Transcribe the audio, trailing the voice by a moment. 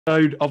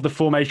Episode of the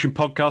Fourmation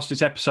podcast.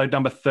 It's episode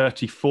number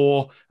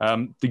 34.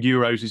 The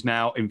Euros is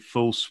now in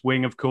full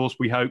swing, of course.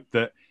 We hope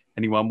that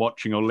anyone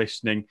watching or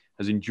listening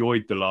has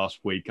enjoyed the last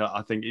week.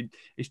 I think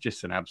it's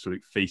just an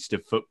absolute feast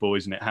of football,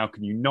 isn't it? How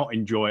can you not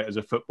enjoy it as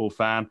a football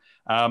fan?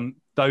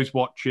 Those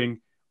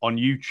watching on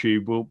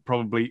YouTube will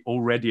probably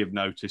already have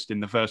noticed in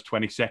the first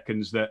 20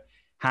 seconds that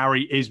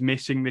Harry is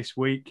missing this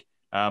week.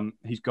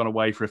 He's gone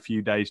away for a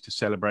few days to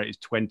celebrate his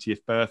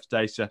 20th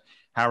birthday. So,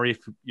 Harry, if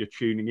you're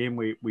tuning in,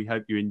 we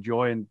hope you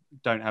enjoy and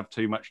don't have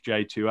too much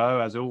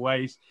J2O, as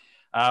always.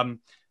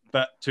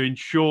 But to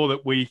ensure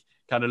that we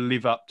kind of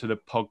live up to the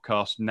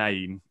podcast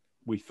name,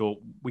 we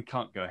thought we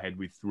can't go ahead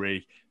with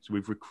three. So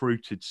we've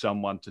recruited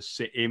someone to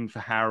sit in for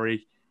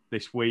Harry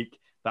this week.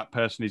 That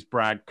person is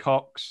Brad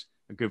Cox,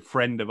 a good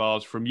friend of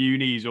ours from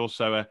uni. He's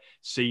also a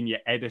senior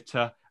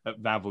editor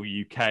at Vavel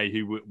UK,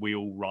 who we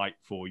all write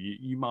for.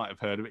 You might have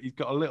heard of it. He's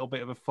got a little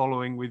bit of a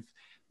following with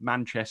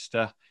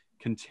Manchester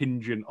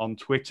contingent on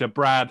Twitter.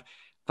 Brad,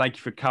 thank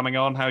you for coming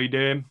on. How are you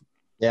doing?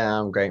 Yeah,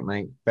 I'm great,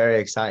 mate. Very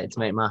excited to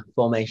make my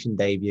Fourmation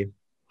debut.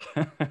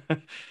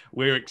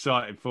 We're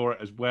excited for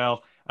it as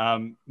well.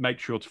 Make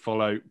sure to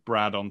follow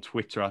Brad on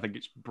Twitter. I think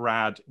it's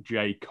Brad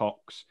J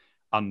Cox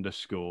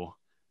 _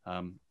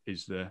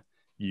 is the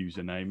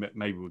username.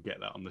 Maybe we'll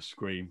get that on the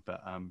screen,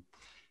 but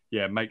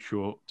yeah, make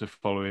sure to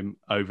follow him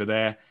over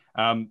there.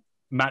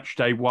 Match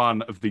day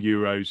one of the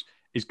Euros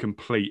is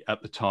complete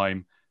at the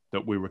time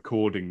that we're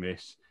recording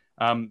this.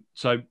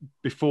 So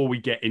before we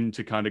get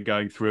into kind of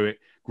going through it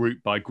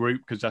group by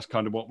group, because that's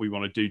kind of what we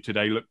want to do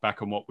today, look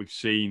back on what we've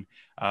seen,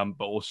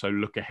 but also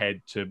look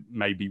ahead to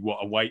maybe what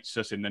awaits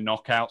us in the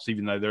knockouts,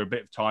 even though they're a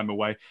bit of time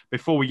away.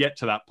 Before we get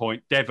to that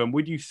point, Devon,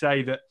 would you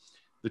say that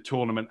the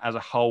tournament as a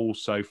whole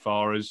so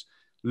far has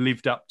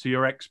lived up to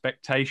your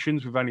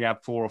expectations? We've only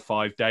had 4 or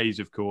 5 days,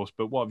 of course,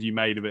 but what have you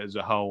made of it as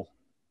a whole?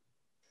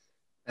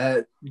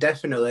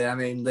 Definitely. I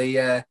mean,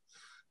 the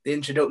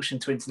introduction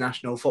to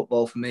international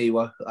football for me,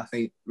 I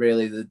think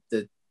really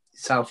the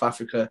South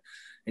Africa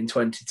in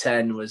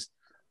 2010 was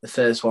the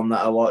first one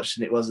that I watched,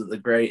 and it wasn't the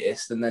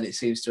greatest, and then it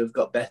seems to have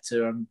got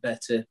better and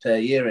better per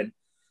year, and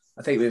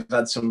I think we've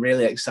had some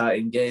really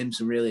exciting games,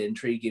 some really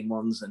intriguing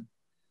ones, and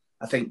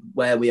I think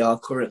where we are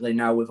currently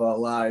now with our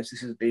lives, this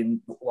has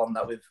been one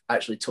that we've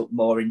actually took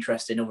more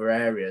interest in other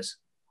areas.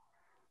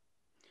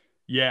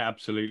 Yeah,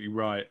 absolutely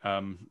right.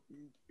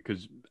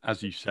 Because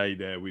as you say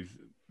there, with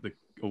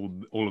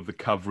all of the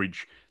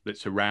coverage that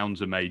surrounds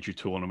a major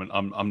tournament,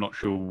 I'm not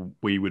sure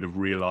we would have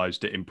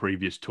realised it in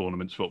previous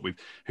tournaments, what with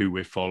who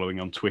we're following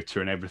on Twitter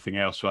and everything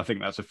else. So I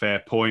think that's a fair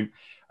point.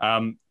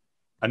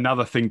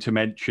 Another thing to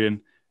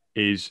mention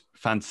is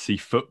fantasy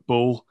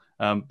football.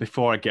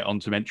 Before I get on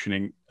to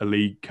mentioning a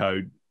league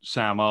code,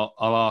 Sam, I'll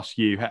ask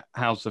you,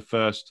 how's the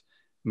first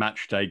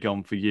match day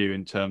gone for you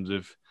in terms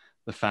of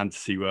the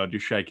fantasy world? You're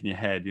shaking your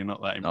head. You're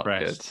not that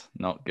impressed.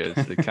 Not good.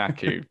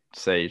 Lukaku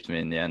saved me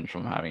in the end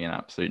from having an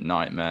absolute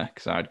nightmare,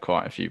 because I had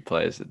quite a few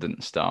players that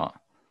didn't start,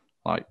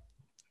 like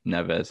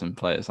Neves and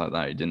players like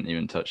that who didn't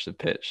even touch the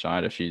pitch. So I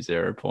had a few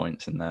 0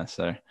 points in there.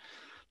 So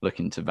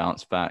looking to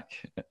bounce back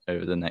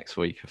over the next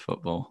week of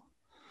football.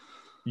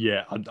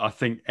 Yeah, I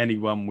think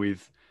anyone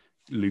with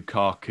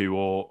Lukaku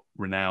or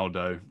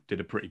Ronaldo did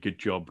a pretty good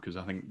job, because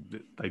I think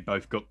they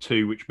both got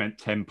 2, which meant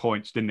 10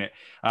 points, didn't it?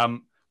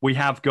 We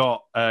have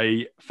got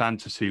a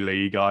fantasy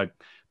league. I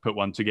put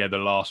one together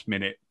last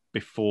minute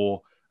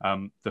before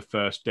the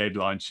first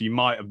deadline, so you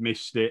might have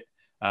missed it.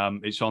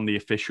 It's on the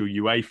official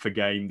UEFA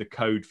game. The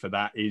code for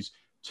that is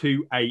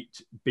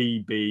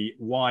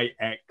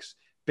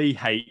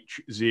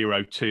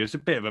 28BBYXBH02. It's a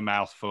bit of a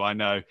mouthful, I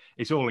know.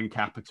 It's all in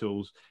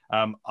capitals.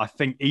 I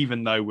think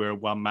even though we're a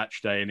one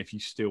match day, and if you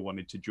still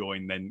wanted to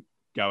join, then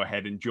go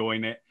ahead and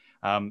join it.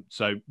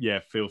 So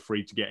yeah, feel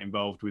free to get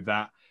involved with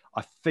that.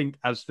 I think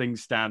as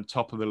things stand,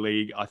 top of the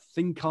league, I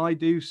think I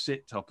do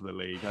sit top of the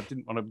league. I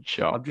didn't want to...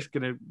 Sure. I'm just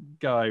going to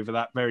go over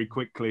that very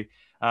quickly.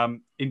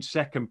 In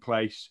second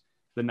place,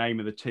 the name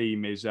of the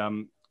team is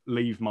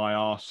Leave My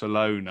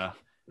Barcelona,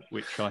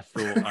 which I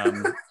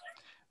thought...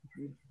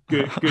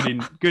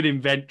 Good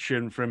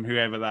invention from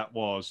whoever that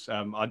was.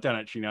 I don't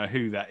actually know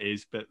who that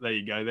is, but there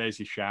you go. There's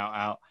your shout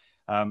out.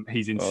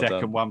 He's in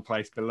second, one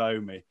place below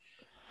me.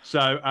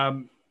 So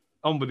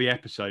on with the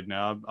episode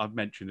now. I've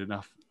mentioned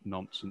enough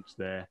nonsense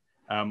there.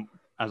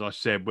 As I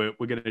said, we're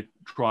going to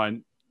try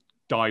and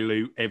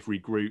dilute every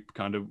group,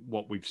 kind of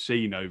what we've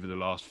seen over the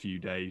last few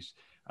days,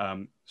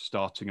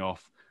 starting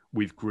off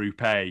with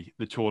Group A,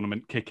 the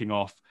tournament kicking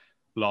off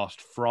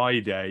last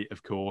Friday,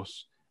 of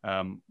course,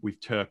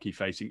 with Turkey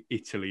facing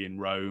Italy in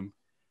Rome.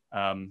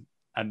 And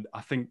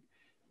I think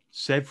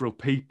several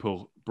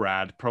people,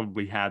 Brad,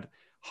 probably had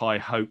high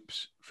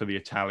hopes for the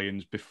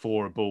Italians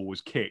before a ball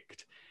was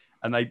kicked.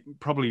 And they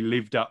probably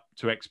lived up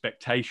to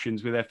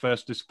expectations with their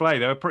first display.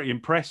 They were pretty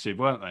impressive,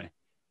 weren't they?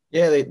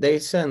 Yeah, they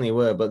certainly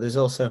were. But there's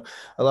also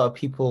a lot of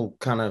people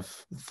kind of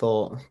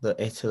thought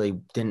that Italy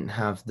didn't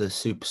have the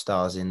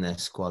superstars in their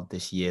squad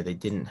this year. They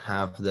didn't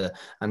have the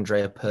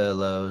Andrea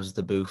Pirlos,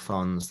 the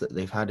Buffons that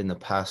they've had in the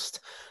past.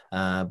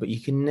 But you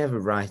can never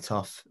write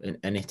off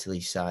an Italy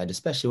side,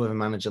 especially with a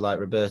manager like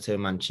Roberto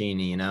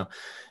Mancini. You know,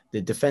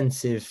 the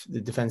defensive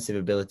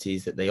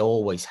abilities that they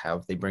always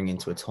have, they bring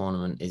into a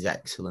tournament is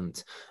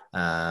excellent.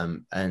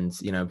 And,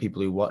 you know,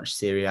 people who watch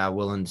Serie A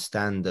will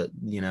understand that,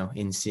 you know,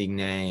 Insigne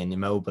and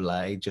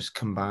Immobile just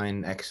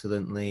combine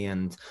excellently,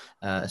 and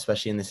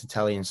especially in this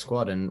Italian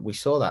squad. And we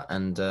saw that.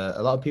 And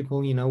a lot of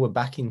people, you know, were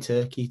backing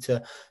Turkey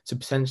to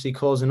potentially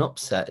cause an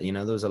upset. You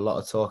know, there was a lot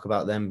of talk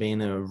about them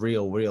being a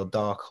real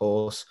dark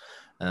horse.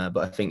 But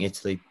I think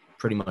Italy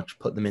pretty much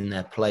put them in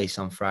their place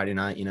on Friday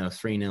night. You know,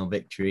 3-0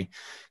 victory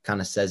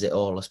kind of says it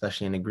all,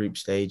 especially in a group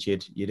stage.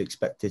 You'd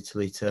expect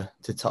Italy to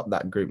top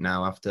that group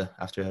now after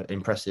an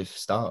impressive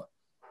start.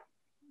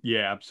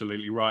 Yeah,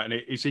 absolutely right. And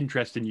it's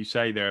interesting you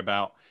say there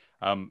about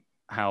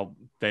how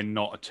they're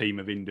not a team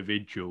of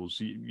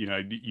individuals. You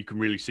know, you can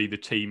really see the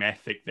team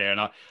ethic there.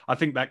 And I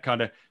think that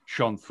kind of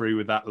shone through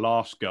with that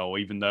last goal,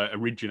 even though it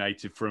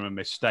originated from a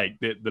mistake.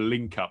 The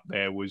link up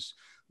there was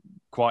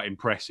quite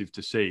impressive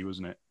to see,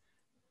 wasn't it?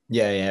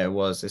 Yeah, it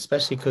was,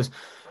 especially because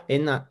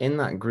in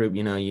that group,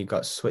 you know, you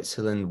got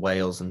Switzerland,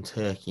 Wales, and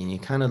Turkey, and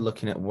you're kind of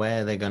looking at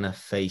where they're going to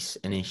face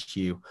an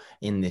issue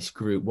in this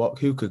group.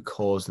 Who could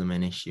cause them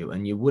an issue?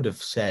 And you would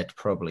have said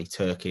probably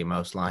Turkey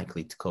most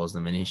likely to cause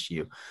them an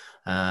issue.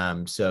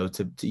 So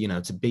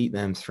to beat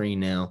them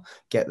 3-0,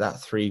 get that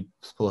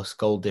 3+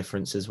 goal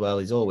difference as well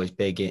is always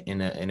big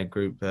in a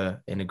group.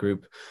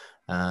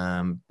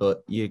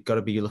 But you've got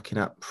to be looking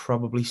at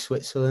probably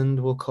Switzerland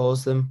will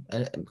cause them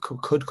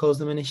could cause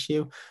them an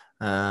issue.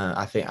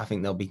 I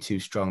think they'll be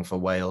too strong for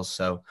Wales,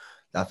 so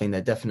I think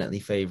they're definitely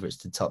favourites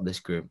to top this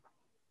group.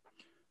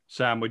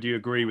 Sam, would you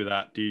agree with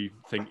that? Do you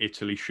think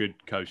Italy should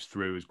coast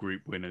through as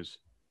group winners?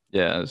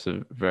 Yeah, it was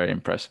a very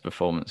impressive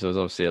performance. There was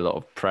obviously a lot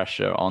of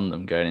pressure on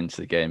them going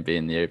into the game,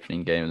 being the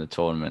opening game of the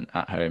tournament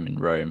at home in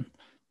Rome.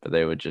 But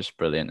they were just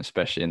brilliant,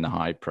 especially in the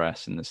high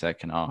press in the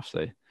second half.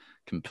 They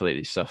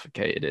completely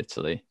suffocated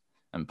Italy,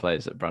 and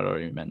players that Brad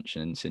already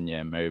mentioned, Insigne,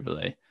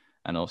 Immobile,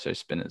 and also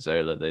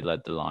Spinazzola, they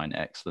led the line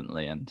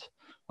excellently. And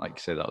like I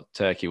said,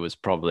 Turkey was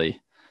probably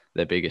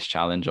their biggest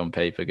challenge on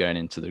paper going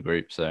into the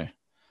group. So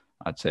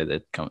I'd say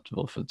they're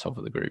comfortable for the top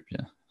of the group,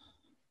 yeah.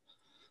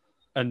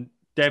 And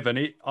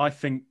Devon, I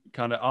think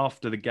kind of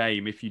after the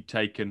game, if you'd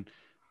taken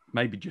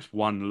maybe just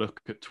one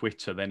look at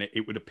Twitter, then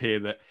it would appear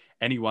that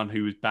anyone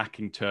who was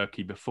backing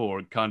Turkey before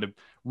had kind of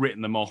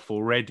written them off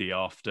already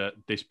after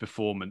this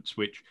performance,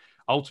 which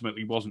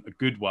ultimately wasn't a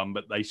good one,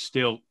 but they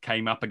still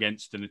came up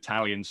against an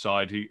Italian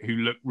side who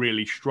looked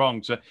really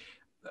strong. So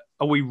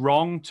are we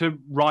wrong to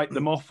write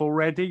them off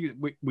already?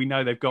 We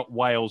know they've got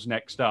Wales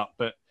next up,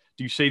 but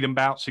do you see them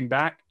bouncing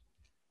back?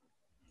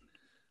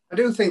 I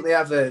do think they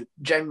have a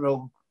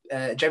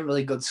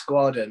generally good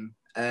squad,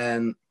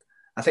 and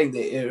I think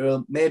that it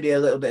will maybe a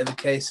little bit of a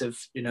case of,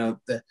 you know,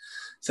 the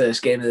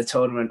first game of the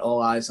tournament,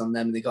 all eyes on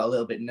them. They got a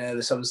little bit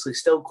nervous, obviously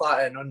still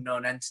quite an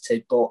unknown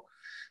entity, but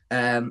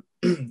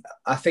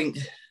I think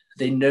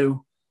they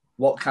knew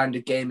what kind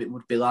of game it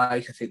would be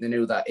like. I think they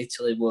knew that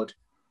Italy would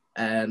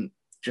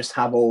just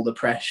have all the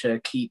pressure,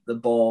 keep the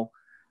ball.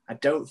 I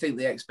don't think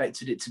they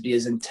expected it to be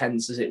as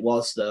intense as it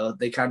was, though.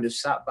 They kind of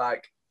sat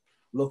back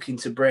looking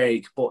to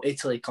break, but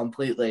Italy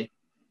completely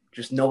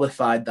just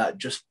nullified that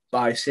just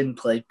by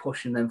simply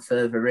pushing them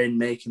further in,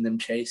 making them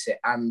chase it,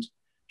 and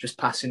just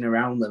passing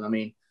around them. I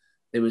mean,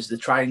 there was the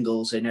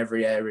triangles in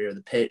every area of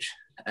the pitch,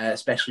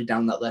 especially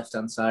down that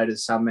left-hand side.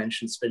 As Sam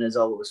mentioned,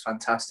 Spinazzola was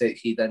fantastic.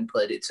 He then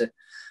played it to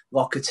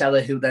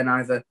Locatelli, who then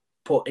either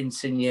put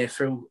Insigne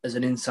through as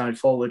an inside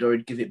forward, or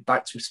he'd give it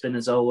back to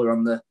Spinazzola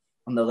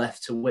on the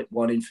left to whip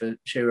one in for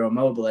Ciro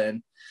Immobile.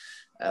 And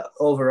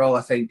overall,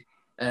 I think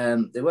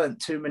there weren't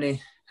too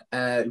many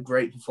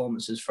great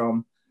performances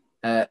from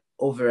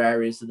other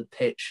areas of the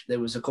pitch. There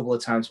was a couple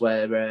of times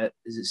where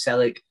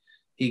Selic,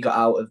 he got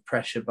out of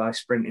pressure by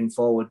sprinting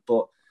forward,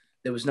 but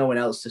there was no one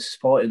else to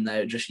support him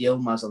there. Just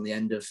Yilmaz on the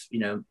end of, you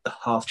know,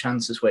 half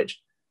chances,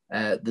 which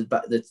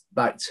the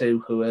back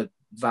two, who are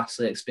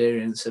vastly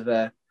experienced,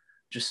 have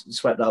just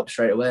swept that up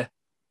straight away.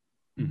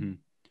 Mm-hmm.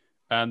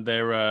 And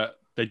they're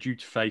due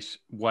to face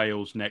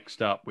Wales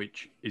next up,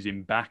 which is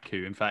in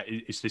Baku. In fact,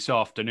 it's this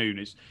afternoon.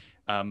 It's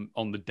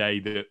on the day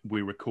that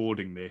we're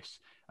recording this.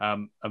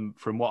 And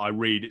from what I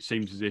read, it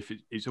seems as if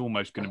it's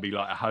almost going to be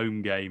like a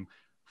home game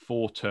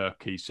for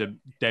Turkey. So,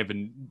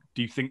 Devon,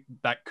 do you think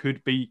that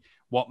could be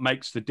what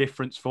makes the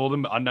difference for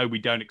them? I know we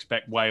don't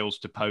expect Wales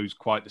to pose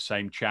quite the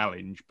same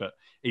challenge, but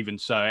even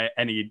so,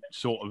 any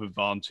sort of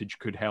advantage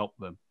could help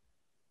them.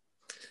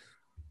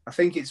 I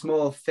think it's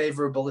more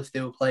favourable if they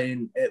were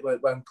playing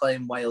when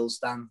playing Wales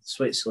than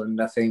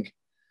Switzerland. I think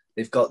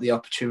they've got the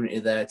opportunity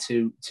there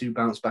to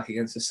bounce back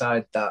against a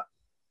side that,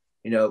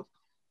 you know,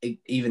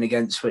 even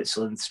against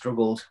Switzerland,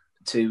 struggled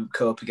to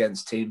cope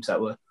against teams that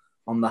were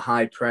on the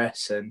high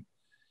press. And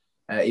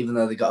even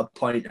though they got a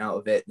point out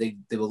of it, they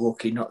were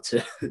lucky not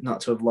to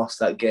have lost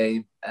that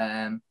game.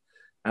 And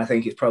I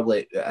think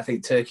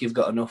Turkey have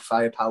got enough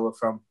firepower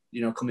from,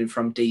 you know, coming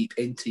from deep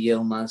into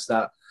Yilmaz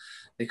that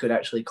they could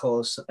actually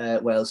cause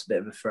Wales a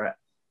bit of a threat.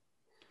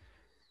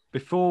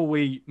 Before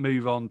we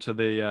move on to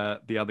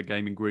the other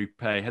game in Group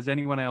A, has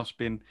anyone else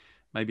been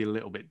maybe a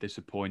little bit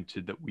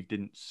disappointed that we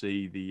didn't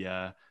see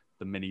the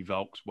mini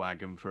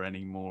Volkswagen for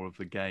any more of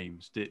the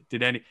games?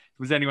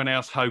 Was anyone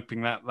else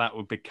hoping that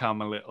would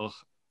become a little?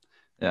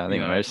 Yeah, I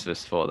think most of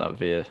us thought that would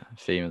be a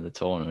theme of the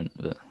tournament,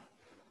 but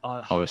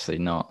obviously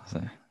not.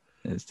 So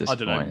it's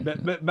disappointing. I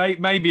don't know. But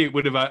maybe it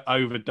would have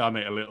overdone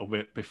it a little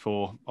bit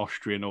before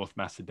Austria, North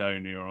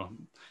Macedonia, or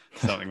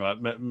something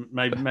like that.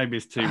 Maybe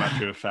it's too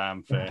much of a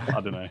fanfare.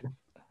 I don't know.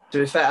 To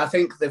be fair, I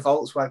think the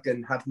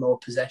Volkswagen had more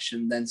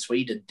possession than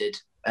Sweden did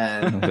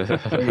in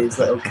his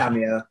little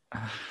cameo.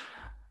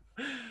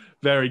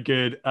 Very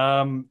good.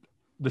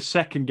 The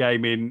second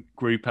game in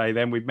Group A,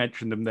 then we've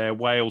mentioned them there.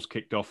 Wales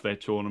kicked off their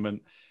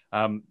tournament.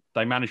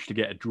 They managed to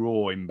get a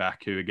draw in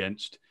Baku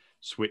against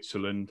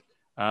Switzerland.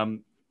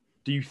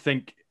 Do you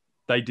think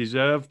they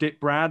deserved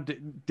it,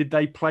 Brad? Did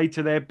they play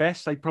to their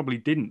best? They probably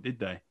didn't, did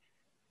they?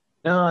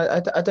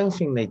 No, I don't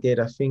think they did.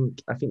 I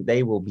think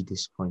they will be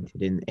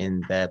disappointed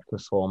in their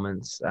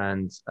performance,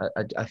 and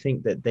I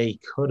think that they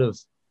could have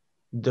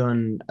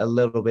done a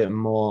little bit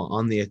more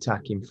on the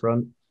attacking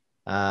front.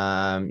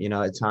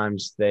 At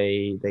times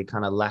they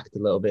kind of lacked a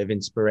little bit of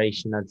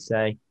inspiration, I'd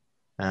say,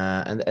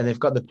 and they've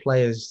got the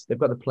players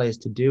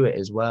to do it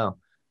as well.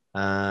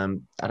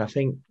 And I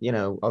think,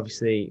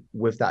 obviously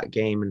with that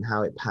game and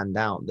how it panned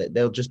out, that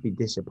they'll just be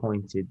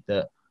disappointed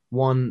that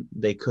one,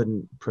 they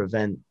couldn't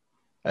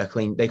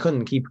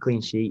keep a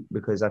clean sheet,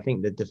 because I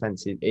think the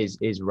defense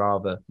is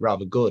rather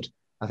good.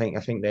 I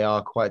think they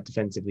are quite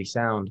defensively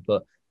sound,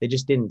 but they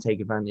just didn't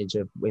take advantage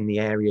of in the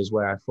areas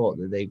where I thought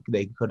that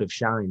they could have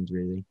shined,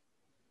 really.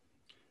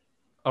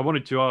 I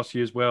wanted to ask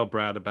you as well,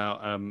 Brad,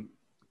 about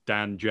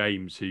Dan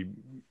James, who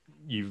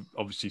you've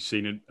obviously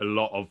seen a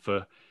lot of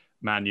for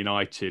Man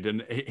United,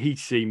 and he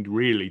seemed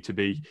really to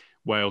be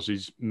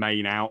Wales's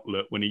main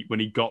outlet when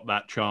he got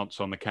that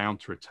chance on the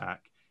counter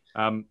attack.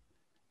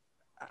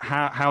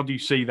 How do you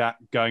see that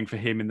going for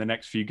him in the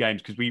next few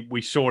games? Because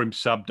we saw him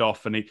subbed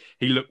off and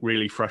he looked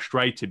really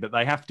frustrated, but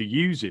they have to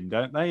use him,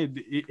 don't they,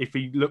 if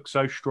he looks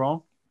so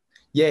strong?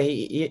 Yeah,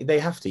 they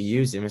have to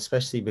use him,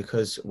 especially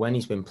because when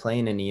he's been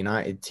playing in a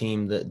United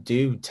team that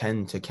do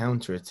tend to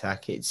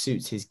counter-attack, it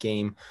suits his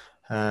game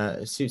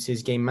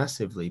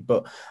massively.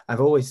 But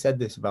I've always said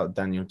this about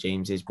Daniel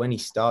James, is when he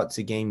starts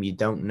a game, you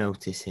don't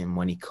notice him.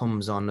 When he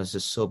comes on as a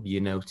sub,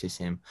 you notice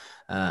him.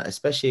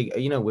 Especially,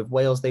 with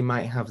Wales, they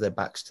might have their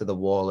backs to the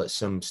wall at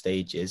some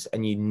stages,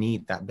 and you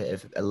need that bit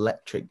of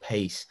electric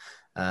pace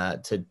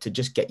to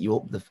just get you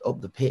up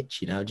the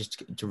pitch,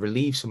 just to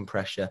relieve some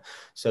pressure.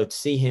 So to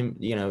see him,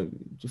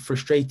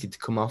 frustrated to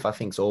come off, I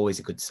think is always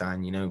a good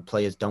sign.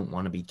 Players don't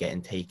want to be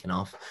getting taken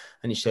off,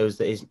 and it shows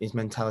that his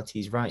mentality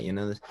is right.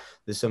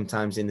 There's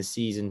sometimes in the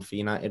season for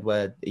United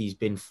where he's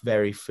been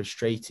very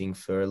frustrating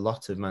for a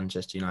lot of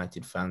Manchester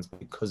United fans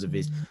because of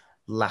his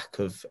lack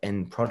of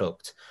end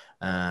product.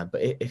 But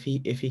if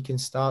he can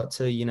start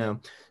to,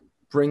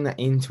 bring that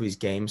into his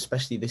game,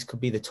 especially this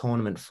could be the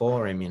tournament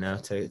for him,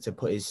 to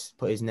put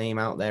his name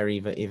out there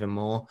even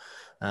more.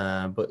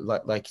 But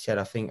like you said,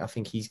 I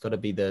think he's got to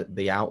be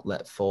the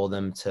outlet for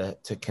them to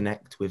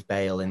connect with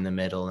Bale in the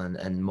middle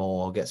and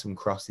more get some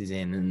crosses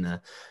in and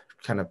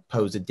kind of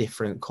pose a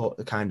different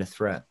kind of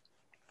threat.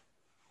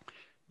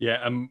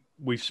 Yeah,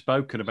 we've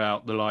spoken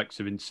about the likes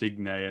of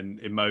Insigne and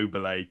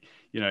Immobile,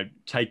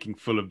 taking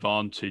full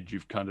advantage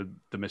of kind of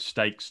the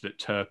mistakes that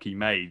Turkey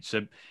made.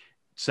 So,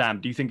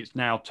 Sam, do you think it's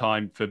now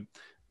time for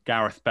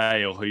Gareth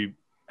Bale, who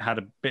had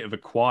a bit of a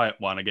quiet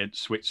one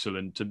against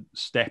Switzerland, to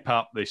step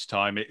up this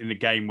time in a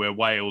game where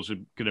Wales are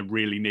going to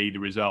really need a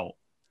result?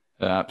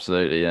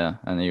 Absolutely, yeah.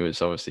 And he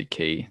was obviously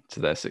key to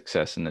their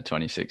success in the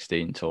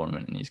 2016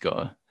 tournament, and he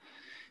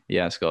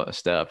has got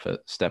to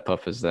step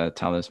up as their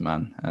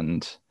talisman.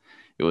 And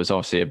it was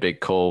obviously a big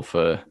call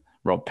for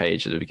Rob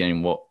Page at the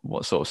beginning,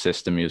 what sort of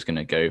system he was going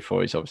to go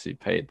for. He's obviously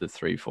played the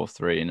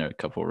 3-4-3 in a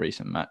couple of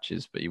recent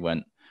matches, but he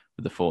went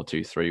with the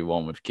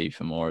 4-2-3-1 with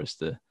Kiefer Moore as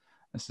the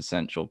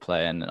central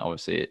player, and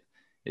obviously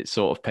it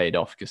sort of paid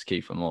off because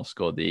Kiefer Moore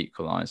scored the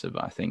equaliser,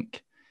 but I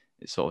think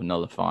it sort of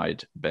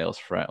nullified Bale's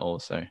threat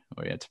also,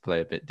 where he had to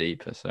play a bit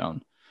deeper. So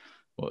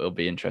it'll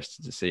be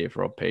interesting to see if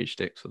Rob Page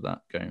sticks with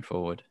that going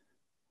forward.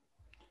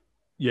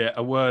 Yeah,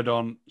 a word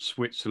on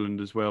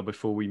Switzerland as well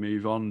before we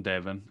move on,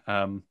 Devon.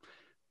 Bril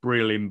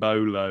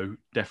Mbolo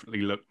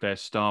definitely looked their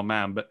star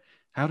man, but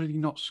how did he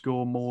not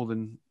score more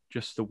than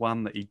just the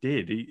one that he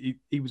did?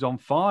 He was on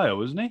fire,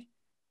 wasn't he?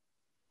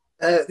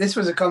 This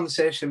was a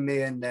conversation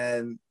me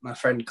and my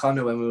friend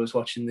Connor, when we was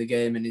watching the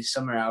game in his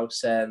summer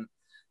house,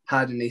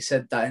 had, and he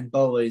said that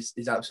Mbolo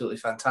is absolutely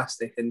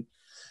fantastic.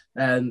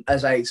 And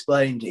as I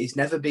explained, he's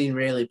never been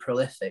really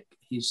prolific.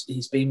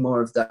 He's been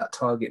more of that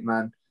target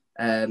man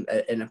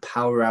in a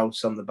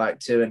powerhouse on the back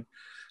too. And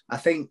I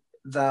think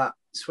that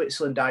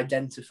Switzerland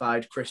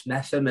identified Chris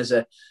Metham as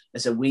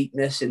a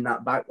weakness in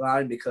that back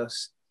line,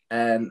 because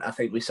I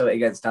think we saw it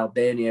against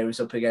Albania. He was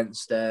up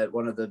against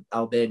one of the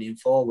Albanian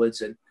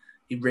forwards, and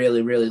he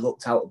really, really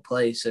looked out of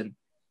place. And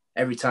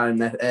every time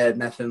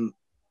Metham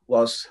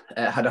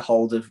had a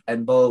hold of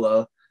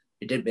Mbolo,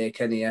 he didn't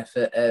make any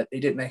effort. He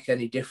didn't make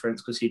any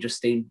difference because he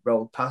just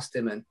steamrolled past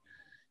him. And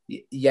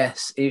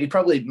yes, he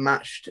probably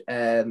matched.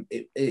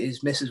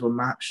 His misses were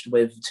matched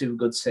with 2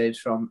 good saves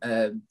from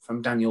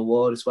Daniel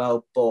Ward as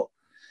well. But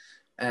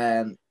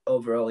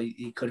overall,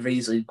 he could have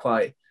easily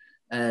quite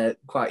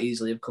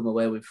easily have come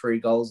away with 3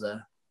 goals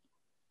there.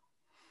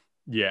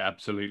 Yeah,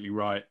 absolutely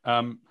right.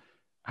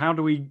 How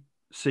do we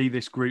see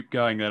this group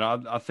going then?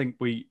 I think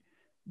we're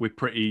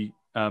pretty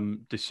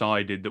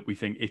decided that we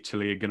think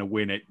Italy are going to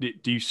win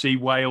it. Do you see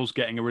Wales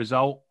getting a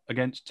result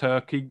against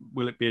Turkey?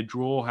 Will it be a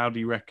draw? How do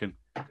you reckon?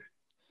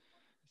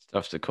 It's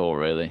tough to call,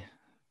 really,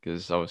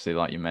 because obviously,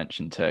 like you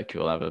mentioned, Turkey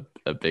will have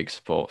a big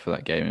support for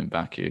that game in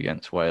Baku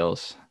against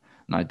Wales.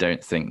 And I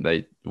don't think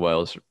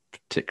Wales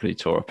particularly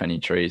tore up any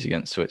trees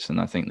against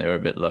Switzerland. I think they were a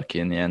bit lucky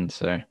in the end.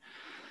 So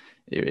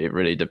it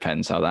really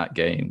depends how that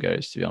game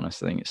goes, to be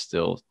honest. I think it's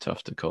still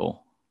tough to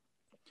call.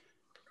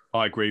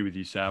 I agree with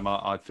you, Sam.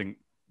 I think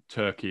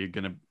Turkey are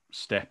going to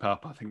step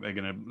up. I think they're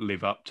going to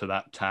live up to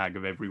that tag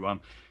of everyone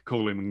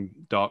calling them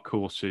dark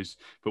horses,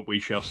 but we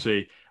shall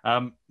see.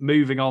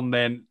 Moving on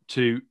then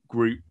to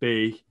Group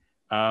B,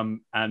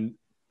 and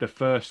the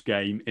first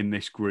game in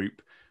this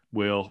group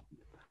will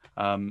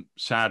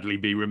sadly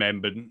be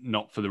remembered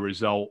not for the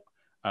result,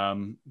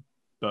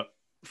 but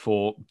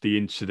for the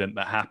incident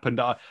that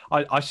happened.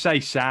 I say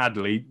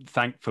sadly,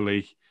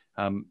 thankfully,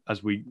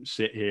 as we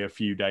sit here a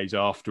few days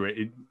after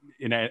it,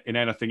 in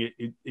anything,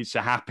 it's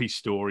a happy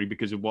story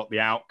because of what the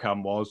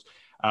outcome was.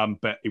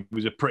 But it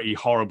was a pretty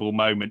horrible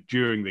moment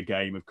during the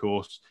game, of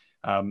course,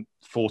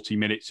 40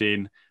 minutes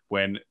in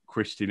when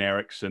Christian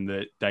Eriksen,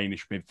 the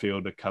Danish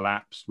midfielder,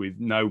 collapsed with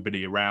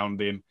nobody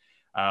around him.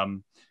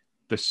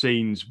 The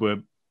scenes were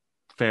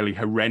fairly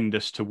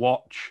horrendous to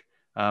watch.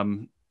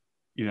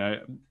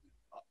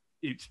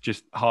 It's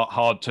just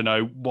hard to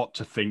know what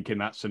to think in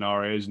that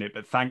scenario, isn't it?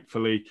 But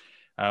thankfully,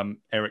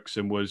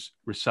 Eriksen was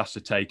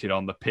resuscitated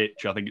on the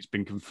pitch. I think it's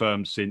been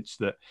confirmed since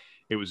that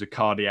it was a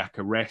cardiac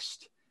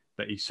arrest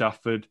that he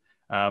suffered.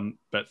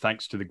 But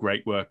thanks to the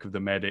great work of the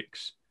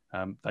medics,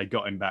 they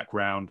got him back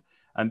round.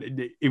 And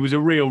it was a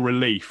real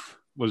relief,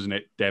 wasn't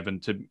it, Devon,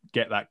 to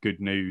get that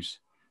good news?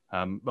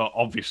 Well,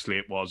 obviously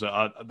it was.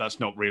 That's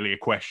not really a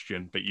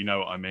question, but you know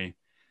what I mean.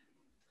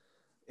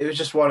 It was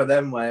just one of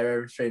them where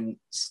everything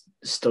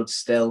stood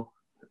still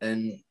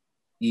and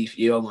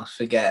you almost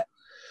forget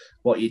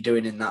what you're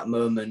doing in that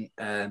moment.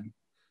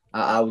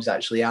 I was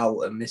actually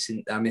out and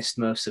I missed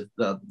most of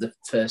the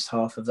first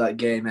half of that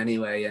game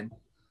anyway, and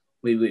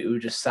we were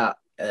just sat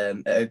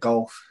at a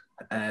golf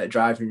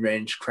driving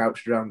range,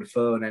 crouched around the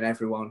phone, and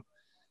everyone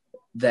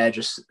there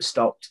just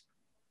stopped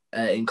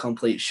in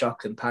complete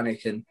shock and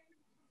panic. And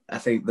I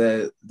think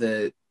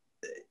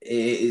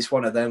it's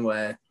one of them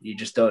where you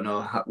just don't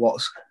know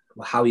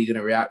how you're going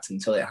to react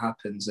until it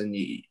happens. And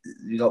you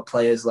got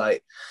players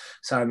like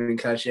Simon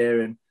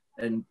Kjaer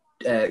and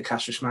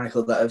Kasper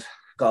Schmeichel that have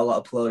got a lot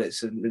of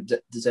plaudits, and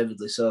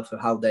deservedly so, for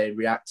how they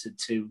reacted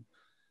to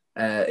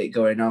it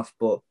going off.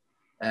 But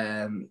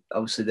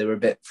obviously they were a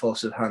bit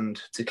force of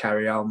hand to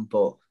carry on,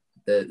 but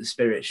the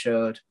spirit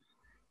showed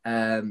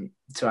to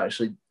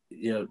actually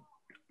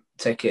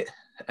take it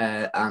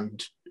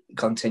and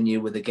continue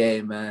with the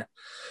game.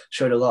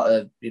 Showed a lot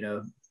of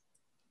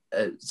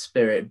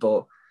spirit,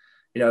 but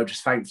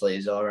just thankfully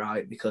is all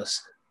right,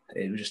 because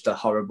it was just a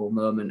horrible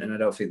moment, and I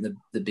don't think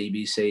the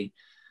BBC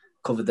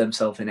covered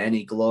themselves in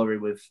any glory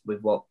with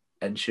what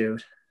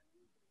ensued.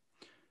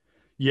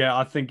 Yeah,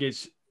 I think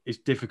it's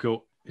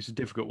difficult. It's a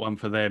difficult one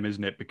for them,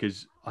 isn't it?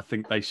 Because I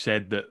think they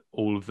said that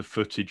all of the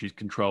footage is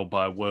controlled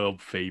by a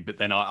world feed, but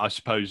then I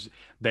suppose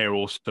they're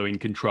also in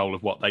control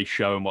of what they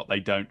show and what they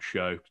don't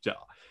show. So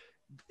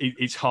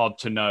it's hard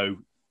to know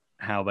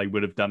how they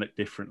would have done it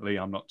differently.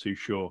 I'm not too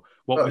sure.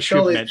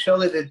 Surely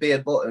there'd be a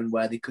button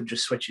where they could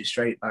just switch it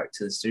straight back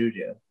to the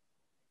studio.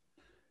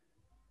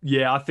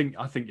 Yeah, I think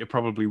you're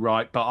probably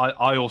right, but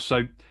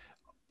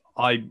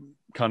I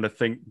kind of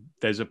think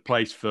there's a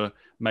place for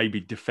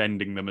maybe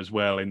defending them as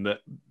well, in that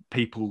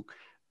people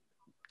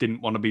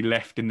didn't want to be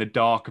left in the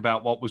dark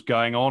about what was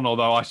going on.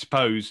 Although I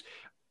suppose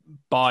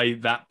by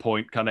that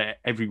point, kind of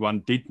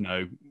everyone did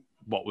know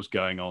what was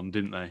going on,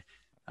 didn't they?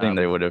 I think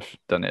they would have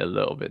done it a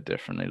little bit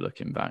differently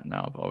looking back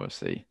now, but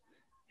obviously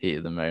heat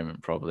of the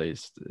moment probably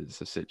is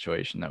a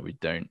situation that we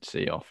don't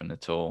see often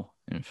at all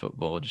in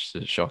football, just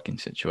a shocking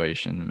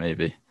situation.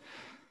 Maybe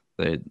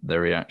their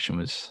reaction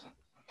was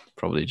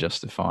probably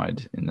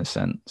justified in a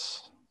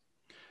sense.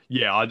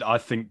 Yeah, I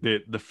think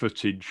that the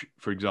footage,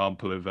 for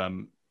example, of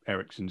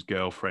Eriksen's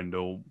girlfriend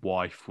or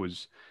wife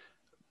was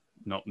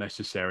not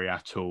necessary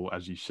at all,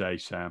 as you say,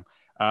 Sam.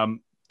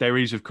 There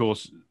is, of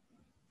course,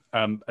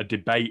 a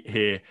debate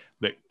here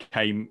that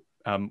came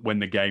when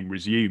the game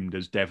resumed,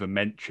 as Devon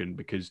mentioned,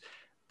 because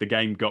the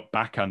game got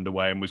back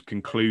underway and was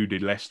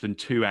concluded less than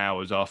 2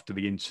 hours after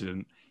the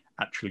incident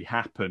actually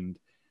happened.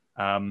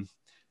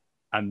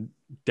 And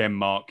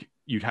Denmark,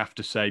 you'd have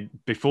to say,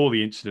 before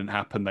the incident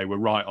happened, they were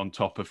right on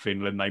top of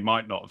Finland. They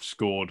might not have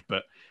scored,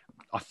 but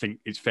I think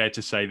it's fair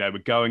to say they were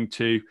going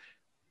to.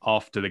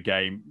 After the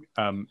game,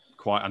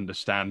 quite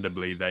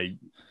understandably, they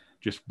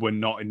just were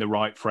not in the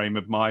right frame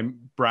of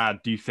mind.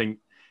 Brad, do you think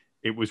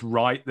it was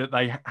right that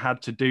they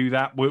had to do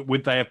that?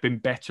 Would they have been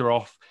better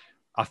off?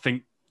 I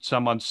think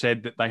someone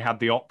said that they had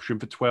the option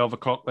for 12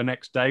 o'clock the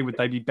next day. Would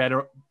they be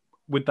better?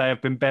 Would they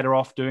have been better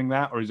off doing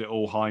that, or is it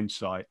all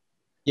hindsight?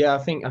 Yeah, I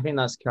think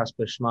that's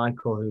Kasper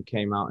Schmeichel who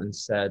came out and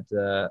said,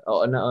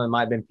 oh no, it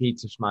might have been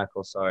Peter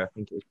Schmeichel. Sorry, I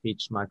think it was Peter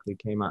Schmeichel who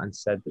came out and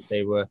said that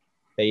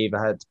they either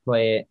had to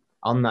play it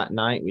on that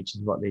night, which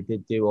is what they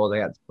did do, or they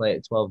had to play it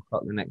at 12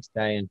 o'clock the next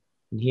day. And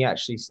he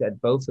actually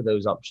said both of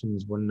those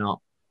options were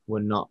not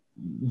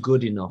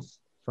good enough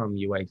from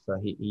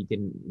UEFA. He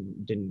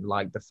didn't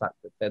like the fact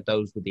that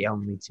those were the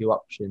only two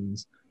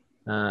options.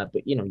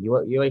 But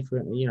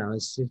UEFA, a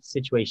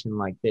situation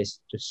like this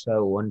just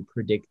so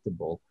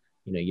unpredictable.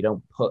 You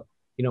don't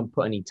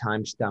put any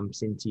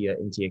timestamps into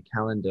your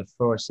calendar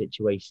for a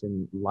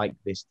situation like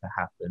this to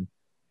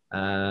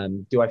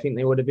happen. Do I think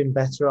they would have been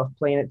better off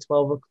playing at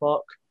 12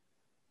 o'clock?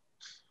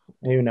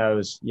 Who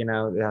knows?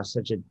 That's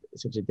such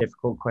a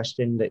difficult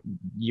question that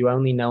you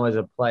only know as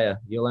a player.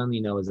 You'll only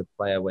know as a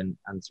player when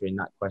answering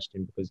that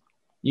question, because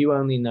you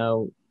only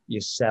know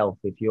yourself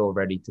if you're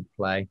ready to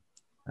play.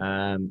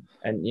 And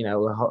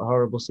a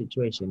horrible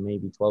situation,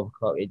 maybe 12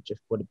 o'clock, it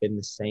just would have been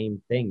the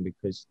same thing,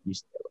 because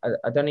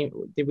I don't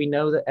even, did we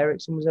know that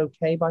Eriksen was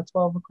okay by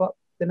 12 o'clock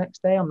the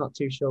next day? I'm not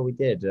too sure we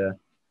did.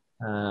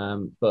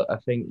 But I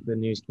think the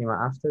news came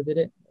out after, did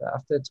it?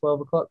 After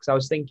 12 o'clock? Because I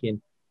was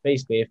thinking,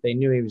 basically, if they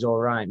knew he was all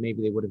right,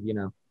 maybe they would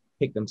have,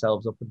 picked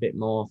themselves up a bit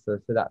more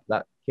for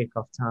that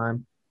kickoff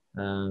time.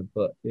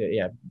 But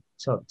yeah,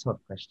 tough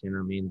question.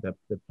 I mean,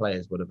 the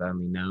players would have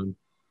only known,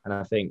 and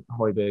I think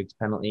Højbjerg's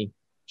penalty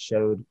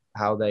showed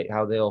how they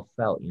all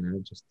felt.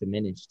 Just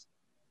diminished.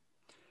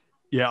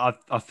 Yeah,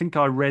 I think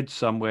I read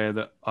somewhere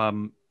that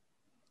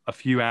a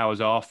few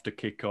hours after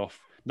kickoff.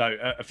 No,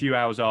 a few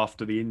hours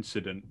after the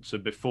incident, so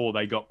before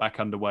they got back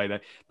underway, they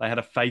had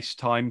a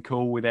FaceTime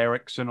call with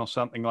Eriksen or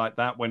something like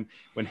that when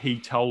he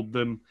told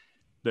them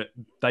that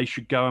they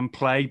should go and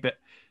play. But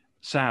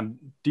Sam,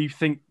 do you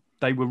think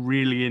they were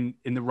really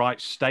in the right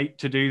state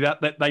to do that?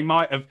 That they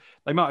might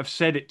have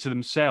said it to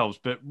themselves,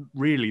 but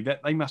really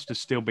that they must have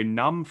still been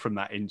numb from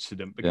that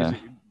incident, because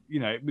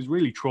it was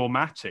really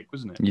traumatic,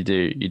 wasn't it? You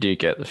do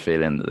get the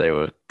feeling that they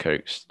were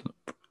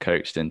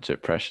coaxed into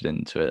it, pressured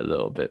into it a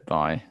little bit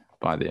by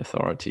the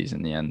authorities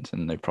in the end,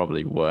 and they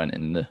probably weren't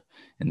in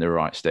the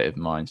right state of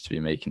mind to be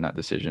making that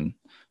decision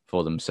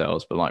for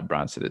themselves. But like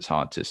Brad said, it's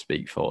hard to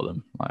speak for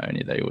them. Like,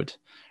 only they would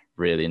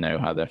really know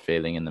how they're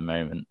feeling in the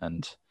moment.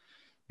 And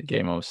the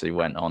game obviously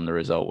went on. The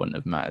result wouldn't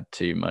have mattered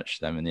too much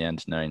to them in the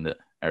end, knowing that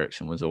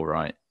Eriksen was all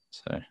right.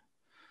 So,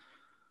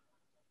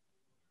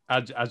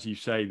 as you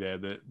say there,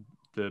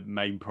 the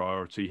main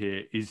priority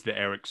here is that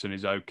Eriksen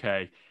is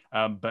okay.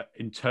 But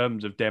in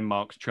terms of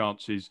Denmark's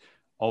chances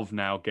of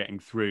now getting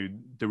through,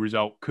 the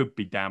result could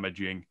be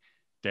damaging,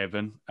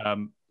 Devon.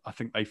 I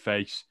think they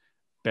face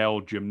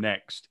Belgium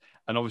next.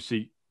 And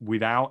obviously,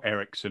 without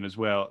Eriksen as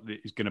well,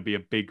 it's going to be a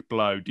big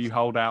blow. Do you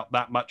hold out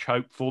that much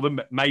hope for them?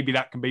 Maybe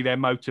that can be their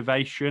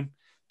motivation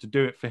to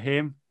do it for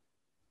him?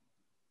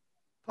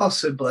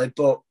 Possibly,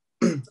 but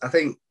I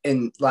think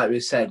like we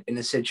said, in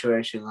a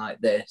situation like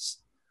this,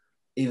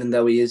 even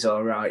though he is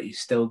all right, he's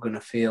still going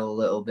to feel a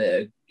little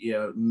bit,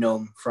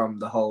 numb from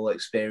the whole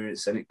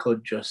experience. And it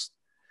could just,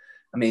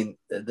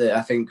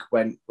 I think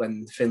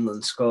when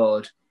Finland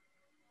scored,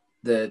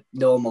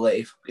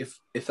 normally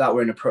if that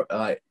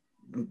were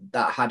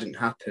that hadn't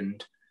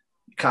happened,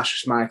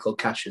 Kasper Schmeichel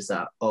catches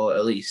that, or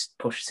at least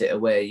pushes it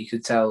away. You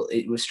could tell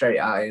it was straight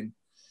at him.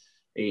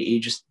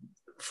 He just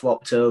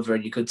flopped over,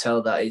 and you could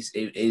tell that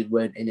he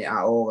weren't in it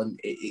at all, and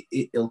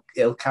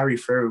it'll carry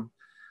through,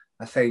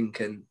 I think.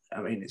 And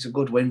it's a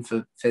good win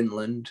for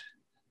Finland,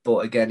 but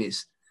again,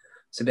 it's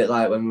a bit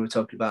like when we were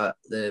talking about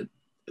the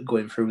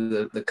going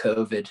through the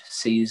COVID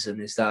season,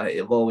 is that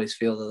it'll always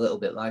feel a little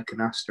bit like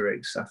an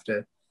asterisk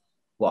after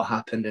what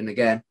happened. And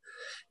again,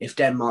 if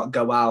Denmark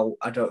go out,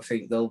 I don't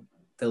think they'll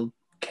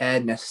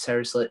care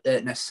necessarily,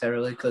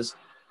 because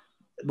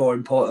more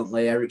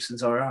importantly,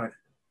 Eriksen's all right.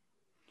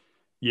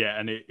 Yeah,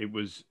 and it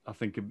was, I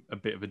think, a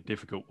bit of a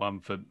difficult one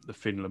for the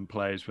Finland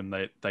players when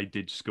they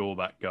did score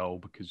that goal,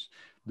 because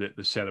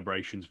the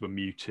celebrations were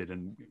muted,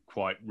 and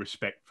quite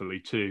respectfully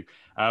too.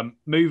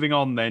 Moving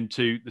on then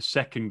to the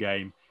second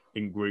game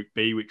in Group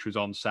B, which was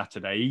on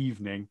Saturday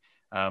evening,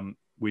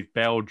 with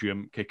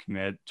Belgium kicking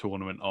their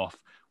tournament off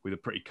with a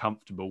pretty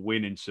comfortable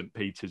win in St.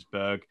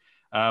 Petersburg.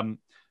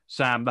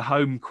 Sam, the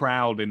home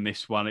crowd in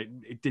this one,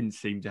 it didn't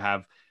seem to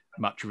have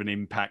much of an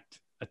impact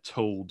at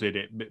all, did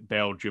it?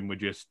 Belgium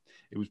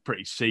it was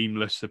pretty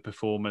seamless, the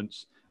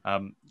performance.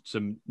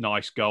 Some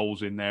nice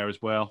goals in there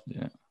as well.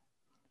 Yeah.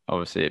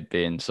 Obviously, it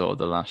being sort of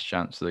the last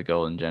chance of the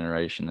golden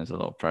generation, there's a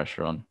lot of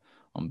pressure on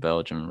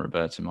Belgium and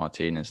Roberto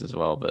Martinez as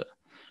well. But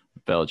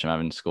Belgium,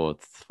 having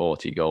scored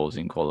 40 goals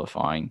in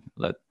qualifying,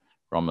 led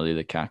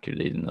Romelu Lukaku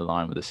leading the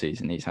line with the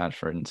season he's had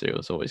for Inter. It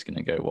was always going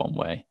to go one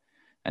way,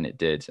 and it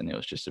did. And it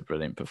was just a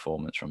brilliant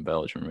performance from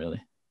Belgium,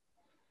 really.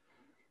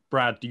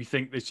 Brad, do you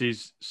think this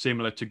is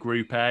similar to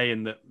Group A,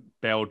 and that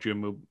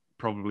Belgium will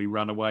probably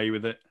run away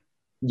with it?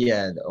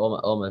 Yeah,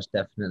 almost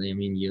definitely. I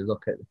mean, you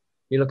look at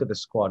the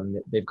squad, and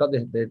they've got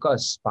a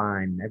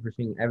spine.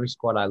 Every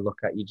squad I look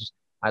at,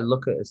 I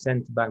look at a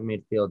centre back,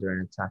 midfielder,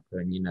 and attacker,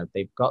 and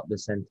they've got the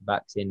centre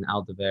backs in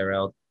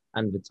Alderweireld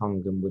and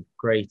Vertonghen with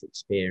great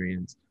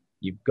experience.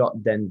 You've got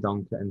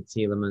Dendoncker and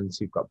Tielemans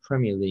who've got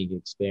Premier League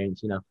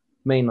experience.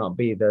 May not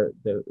be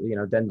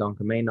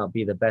Dendoncker may not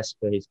be the best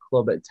for his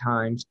club at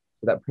times,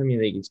 but that Premier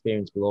League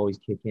experience will always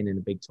kick in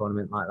a big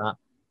tournament like that.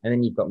 And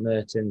then you've got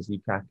Mertens,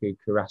 Lukaku,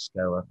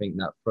 Carrasco. I think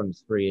that front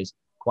three is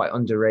quite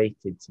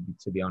underrated,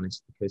 to be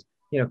honest, because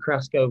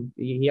Carrasco,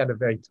 he had a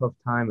very tough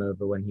time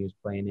over when he was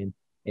playing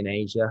in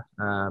Asia,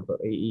 but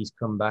he's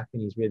come back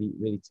and he's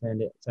really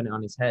turned it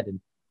on his head. And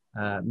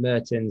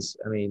Mertens,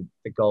 I mean,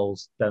 the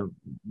goals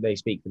they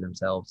speak for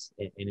themselves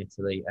in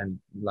Italy. And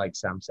like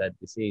Sam said,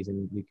 this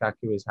season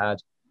Lukaku has had,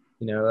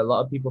 a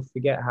lot of people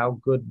forget how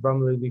good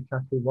Romelu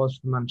Lukaku was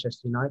for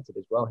Manchester United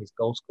as well. His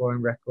goal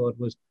scoring record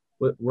was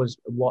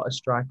what a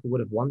striker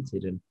would have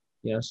wanted. And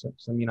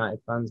some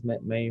United fans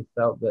may have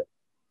felt that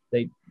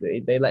they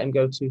let him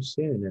go too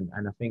soon.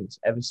 And I think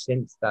ever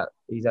since that,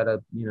 he's had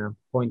a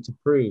point to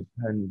prove,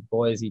 and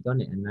boy has he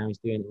done it. And now he's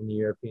doing it in the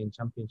European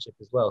Championship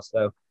as well.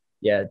 So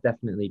yeah,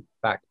 definitely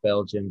back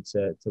Belgium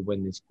to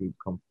win this group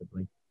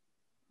comfortably.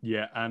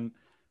 Yeah, and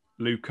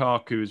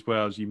Lukaku as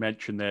well, as you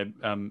mentioned there,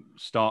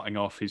 starting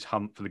off his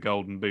hunt for the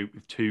Golden Boot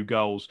with 2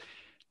 goals.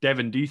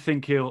 Devon, do you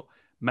think he'll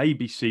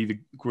maybe see the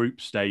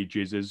group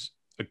stages as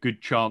a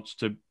good chance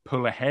to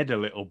pull ahead a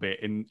little bit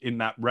in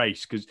that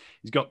race? Because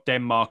he's got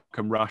Denmark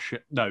and Russia.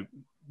 No,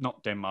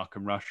 not Denmark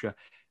and Russia.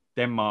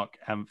 Denmark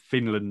and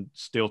Finland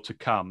still to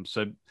come.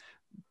 So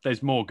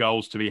there's more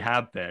goals to be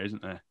had there,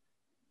 isn't there?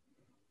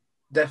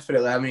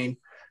 Definitely. I mean,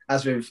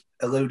 as we've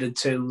alluded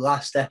to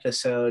last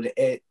episode,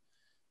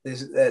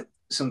 there's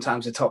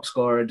sometimes the top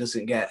scorer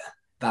doesn't get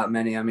that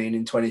many. I mean,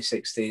 in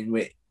 2016,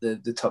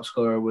 the top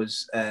scorer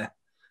was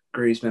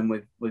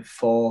Griezmann with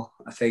 4,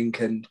 I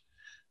think, and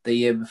the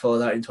year before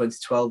that, in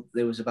 2012,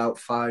 there was about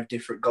 5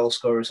 different goal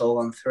scorers all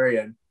on 3.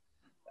 And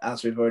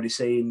as we've already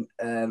seen,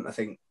 I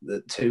think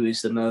that 2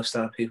 is the most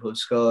that people have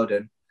scored.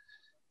 And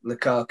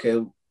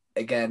Lukaku,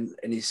 again,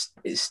 in his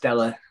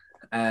stellar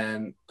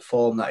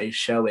form that he's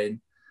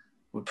showing,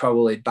 would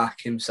probably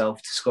back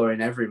himself to score in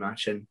every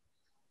match. And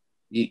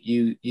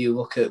you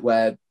look at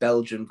where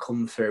Belgium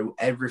come through,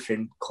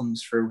 everything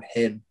comes through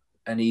him,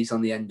 and he's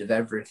on the end of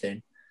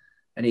everything.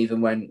 And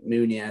even when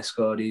Meunier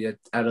scored, he had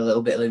a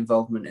little bit of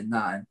involvement in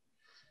that.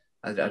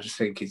 And I just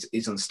think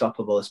he's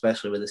unstoppable,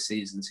 especially with the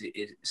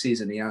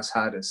season he has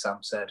had, as Sam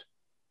said.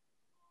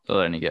 They'll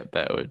only get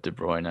better with De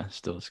Bruyne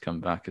still to come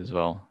back as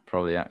well.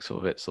 Probably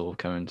Axel Witsel will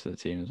come into the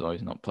team as well.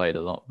 He's not played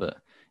a lot, but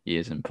he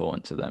is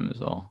important to them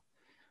as well.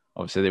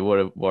 Obviously, they would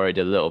have worried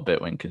a little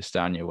bit when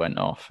Castagna went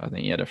off. I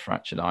think he had a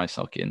fractured eye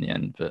socket in the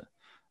end, but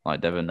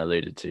like Devon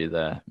alluded to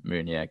there,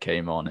 Meunier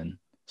came on and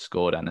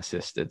scored and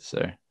assisted,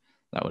 so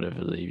that would have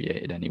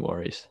alleviated any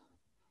worries.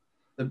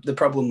 The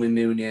problem with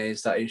Meunier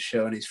is that he's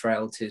shown his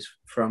frailties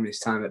from his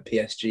time at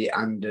PSG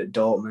and at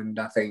Dortmund.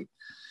 I think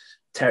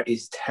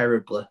he's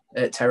terrible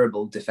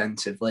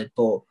defensively,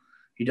 but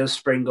he does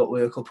spring up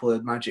with a couple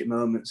of magic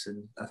moments.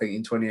 And I think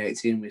in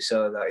 2018 we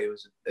saw that he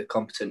was a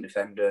competent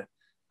defender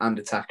and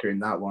attacker in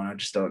that one. I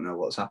just don't know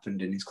what's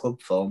happened in his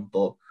club form,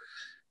 but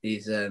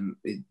he's.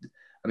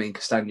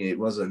 Castagna, it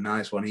wasn't a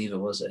nice one either,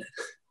 was it?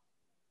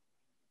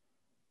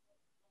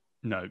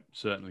 No,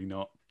 certainly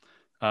not.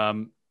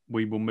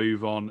 We will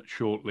move on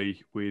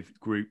shortly with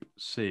Group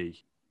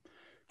C.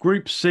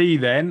 Group C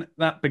then,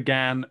 that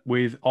began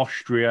with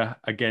Austria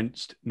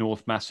against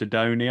North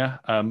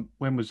Macedonia.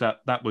 When was that?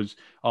 That was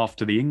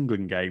after the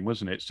England game,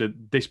 wasn't it? So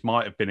this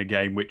might have been a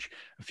game which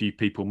a few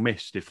people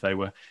missed if they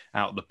were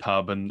out of the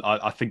pub. And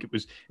I think it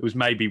was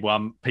maybe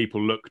one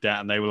people looked at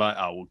and they were like,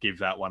 oh, we'll give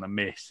that one a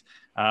miss.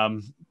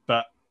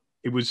 But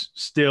it was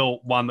still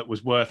one that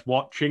was worth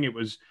watching. It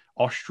was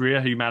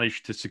Austria who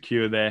managed to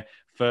secure their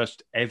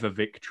first ever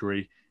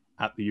victory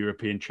at the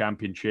European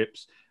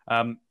Championships.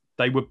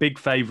 They were big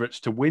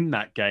favourites to win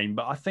that game,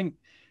 but I think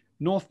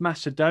North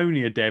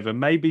Macedonia, Devon,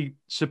 maybe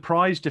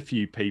surprised a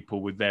few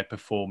people with their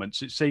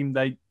performance. It seemed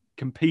they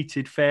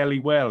competed fairly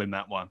well in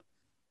that one.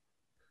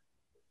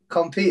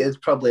 Competed is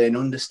probably an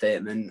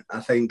understatement. I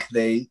think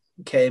they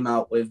came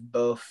out with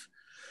both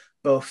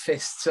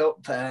fists up.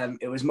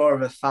 It was more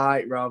of a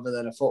fight rather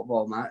than a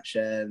football match.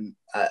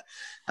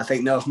 I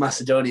think North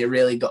Macedonia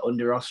really got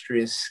under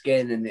Austria's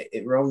skin, and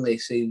it wrongly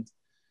seemed.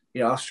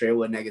 Austria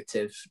were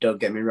negative. Don't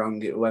get me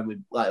wrong. When we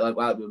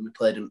when we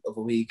played them the other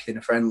week in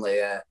a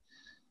friendly,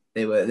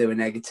 they were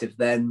negative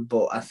then.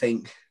 But I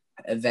think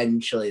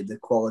eventually the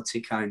quality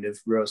kind of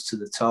rose to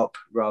the top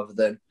rather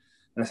than.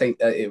 And I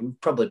think it was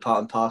probably part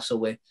and parcel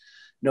with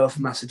North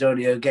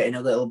Macedonia getting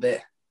a little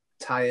bit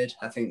tired.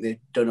 I think they've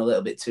done a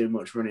little bit too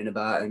much running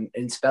about, and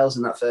in spells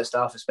in that first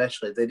half,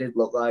 especially, they did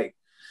look like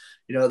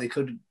they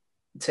could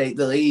take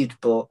the lead,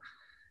 but.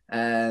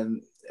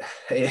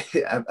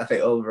 I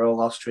think overall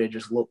Austria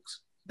just looked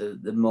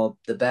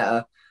the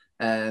better.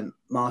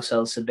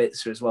 Marcel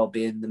Sabitzer as well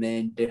being the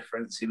main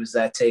difference. He was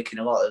there taking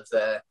a lot of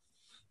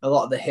a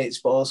lot of the hits,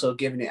 but also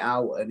giving it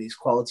out, and his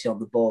quality on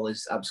the ball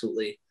is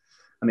absolutely.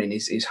 I mean,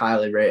 he's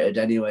highly rated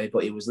anyway,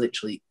 but he was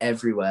literally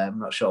everywhere. I'm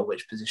not sure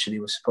which position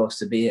he was supposed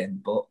to be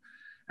in, but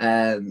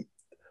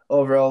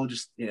overall,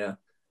 just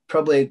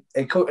probably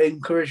an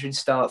encouraging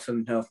start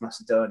from North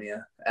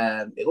Macedonia.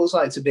 It looks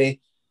like to be,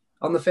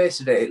 on the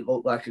face of it, it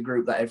looked like a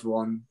group that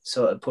everyone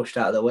sort of pushed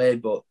out of the way,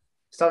 but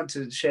starting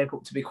to shape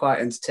up to be quite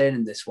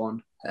entertaining, this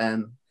one,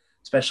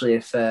 especially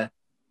if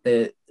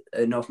the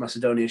North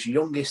Macedonia's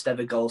youngest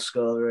ever goal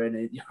scorer in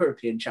a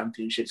European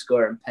Championship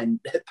scorer,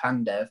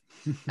 Pandev,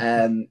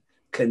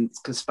 can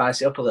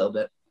spice it up a little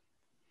bit.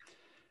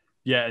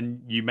 Yeah,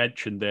 and you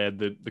mentioned there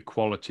the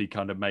quality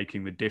kind of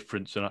making the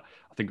difference. And I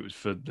think it was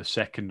for the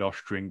second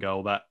Austrian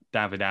goal, that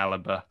David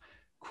Alaba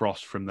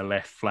cross from the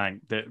left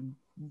flank.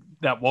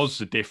 That was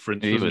the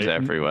difference. He was it?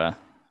 everywhere.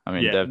 I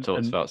mean, Dev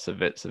talks about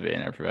Savitzer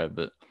being everywhere,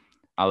 but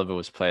Alaba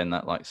was playing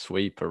that like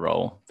sweeper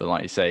role. But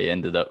like you say, he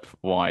ended up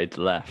wide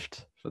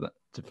left for that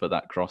to put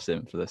that cross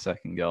in for the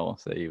second goal.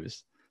 So he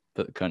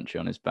put the country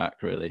on his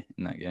back really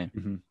in that game.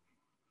 Mm-hmm.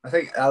 I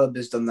think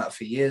Alaba's done that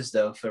for years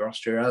though for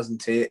Austria,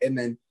 hasn't he? And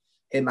then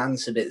him and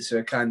Sabitzer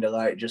are kind of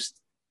like just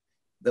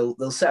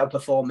they'll set up a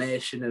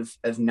formation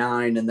of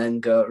 9 and then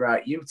go,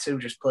 right, you two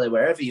just play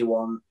wherever you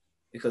want,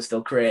 because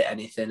they'll create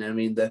anything. I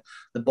mean, the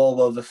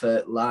ball over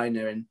for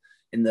Liner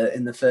in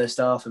the first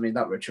half, I mean,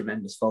 that was a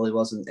tremendous volley,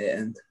 wasn't it?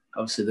 And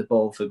obviously the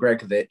ball for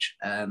Gregovic,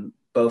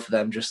 both of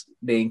them just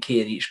being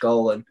key in each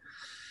goal. And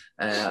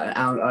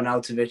on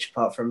Altovic,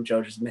 apart from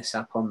George's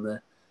mishap on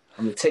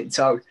the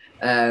TikTok,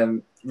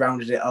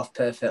 rounded it off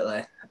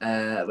perfectly,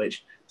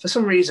 which for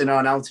some reason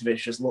on Altovic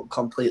just looked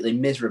completely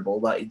miserable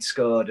that he'd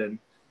scored, and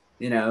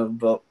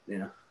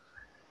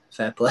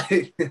fair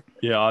play.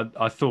 Yeah,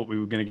 I thought we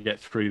were going to get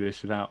through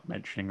this without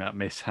mentioning that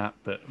mishap,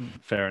 but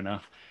fair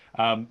enough.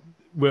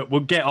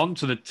 We'll get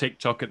onto the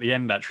TikTok at the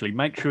end, actually.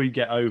 Make sure you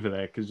get over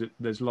there because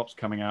there's lots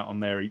coming out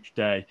on there each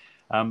day.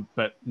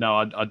 But no,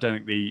 I don't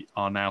think the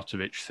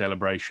Arnautovic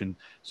celebration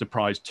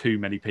surprised too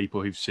many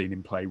people who've seen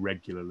him play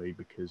regularly,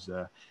 because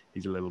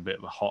he's a little bit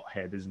of a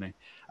hothead, isn't he?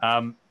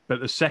 But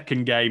the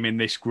second game in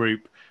this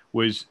group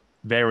was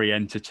very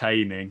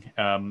entertaining.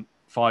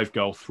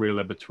 5-goal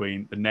thriller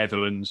between the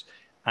Netherlands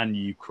and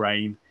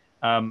Ukraine.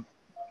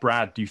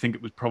 Brad, do you think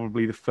it was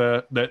probably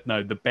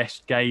the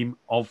best game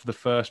of the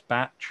first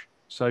batch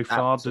so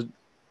far?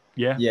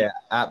 Yeah,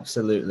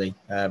 absolutely.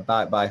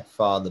 By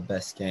far the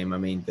best game. I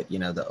mean,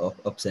 the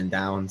ups and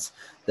downs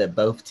that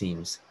both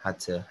teams had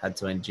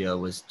to endure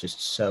was just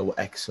so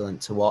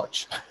excellent to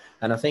watch.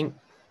 And I think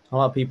a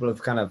lot of people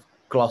have kind of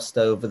glossed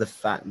over the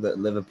fact that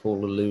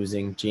Liverpool are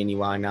losing Gini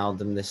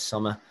Wijnaldum this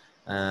summer.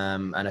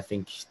 And I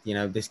think,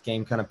 this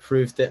game kind of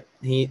proved that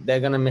they're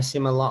going to miss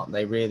him a lot.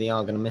 They really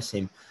are going to miss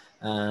him.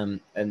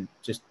 And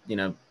just,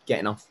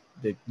 getting off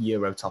the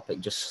Euro topic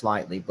just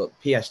slightly, but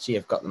PSG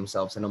have got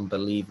themselves an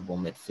unbelievable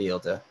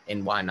midfielder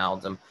in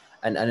Wijnaldum,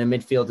 and a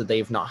midfielder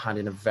they've not had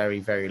in a very,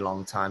 very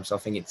long time. So I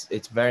think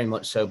it's very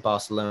much so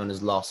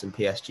Barcelona's loss and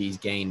PSG's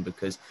gain,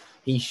 because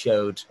he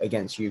showed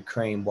against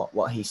Ukraine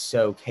what he's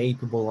so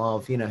capable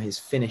of. His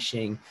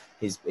finishing,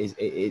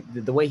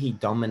 the way he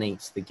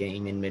dominates the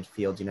game in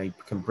midfield. He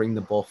can bring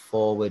the ball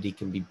forward. He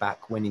can be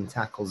back winning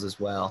tackles as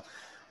well.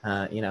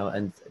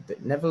 And the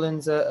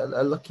Netherlands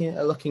are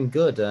looking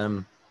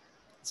good.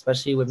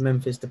 Especially with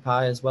Memphis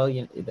Depay as well.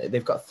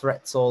 They've got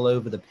threats all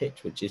over the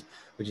pitch, which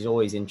is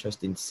always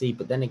interesting to see.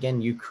 But then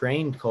again,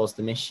 Ukraine caused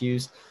them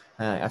issues.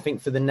 I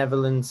think for the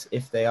Netherlands,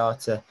 if they are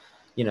to,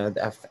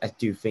 I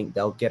do think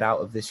they'll get out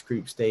of this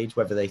group stage.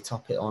 Whether they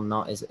top it or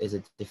not is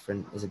a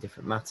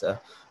different matter.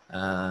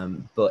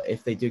 But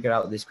if they do get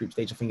out of this group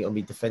stage, I think it'll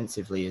be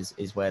defensively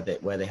is where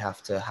they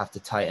have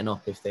to tighten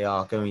up if they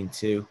are going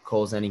to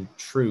cause any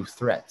true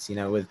threats.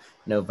 With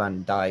no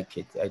Van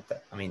Dijk,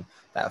 I mean,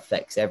 that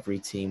affects every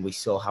team. We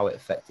saw how it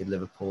affected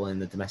Liverpool in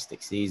the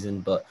domestic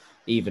season, but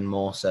even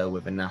more so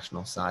with a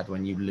national side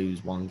when you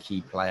lose one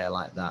key player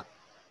like that.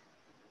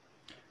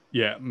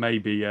 Yeah,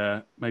 maybe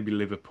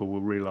Liverpool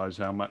will realise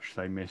how much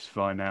they miss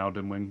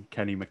Wijnaldum when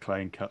Kenny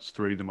McLean cuts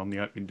through them on the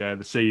opening day of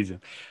the season.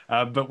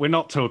 But we're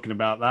not talking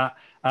about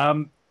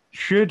that.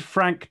 Should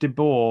Frank de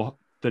Boer,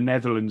 the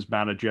Netherlands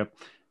manager,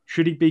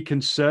 should he be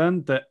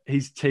concerned that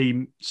his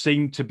team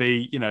seemed to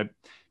be,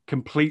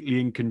 completely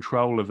in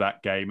control of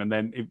that game, and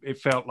then it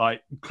felt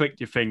like clicked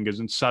your fingers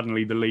and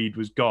suddenly the lead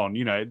was gone?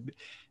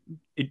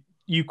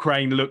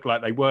 Ukraine looked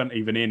like they weren't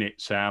even in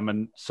it, Sam,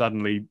 and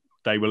suddenly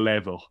they were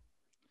level.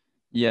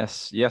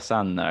 Yes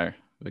and no,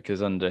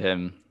 because under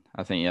him,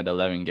 I think he had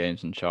 11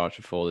 games in charge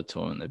before the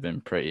tournament. They've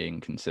been pretty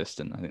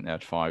inconsistent. I think they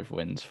had 5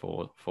 wins,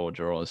 4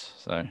 draws.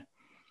 So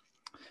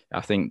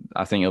I think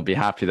he'll be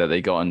happy that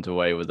they got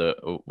underway with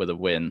a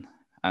win,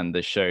 and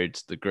they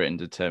showed the grit and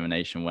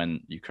determination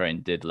when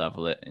Ukraine did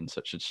level it in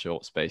such a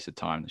short space of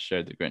time. They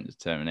showed the grit and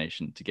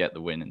determination to get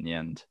the win in the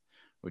end,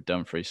 with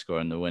Dumfries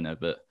scoring the winner.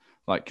 But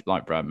like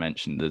Brad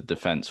mentioned, the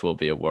defense will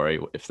be a worry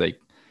if they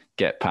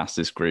get past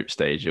this group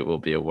stage. It will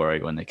be a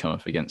worry when they come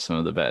up against some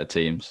of the better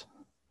teams.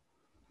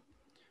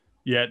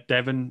 Yeah,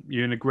 Devon,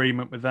 you in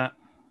agreement with that?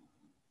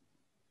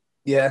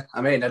 Yeah,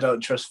 I mean, I don't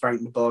trust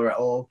Frank de Boer at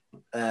all.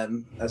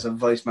 As I've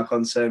voiced my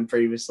concern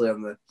previously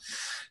on the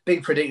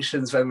big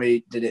predictions when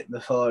we did it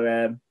before.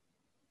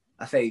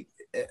 I think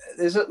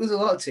there's a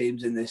lot of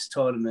teams in this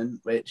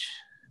tournament which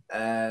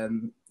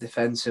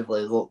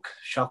defensively look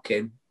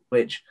shocking,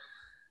 which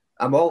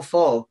I'm all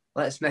for.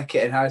 Let's make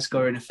it a high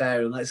scoring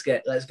affair and let's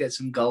get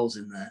some goals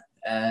in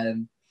there.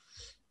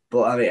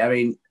 But I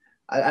mean,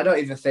 I don't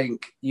even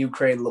think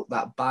Ukraine looked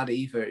that bad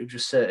either. It was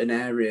just certain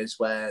areas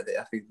where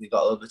I think they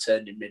got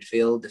overturned in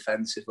midfield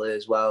defensively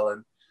as well.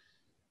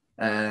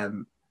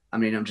 And I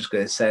mean, I'm just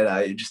going to say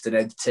that it was just an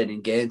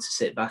entertaining game to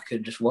sit back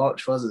and just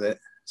watch, wasn't it?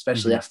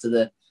 Especially after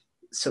the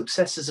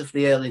successes of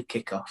the early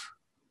kickoff.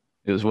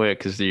 It was weird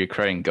because the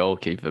Ukraine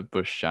goalkeeper,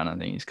 Bushchan, I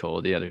think he's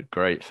called, he had a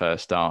great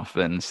first half.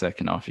 Then the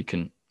second half, he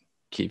couldn't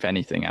keep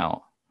anything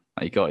out.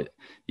 He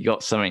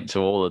got something to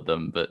all of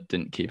them, but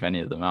didn't keep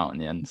any of them out in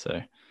the end. So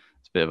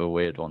it's a bit of a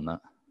weird one,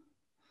 that.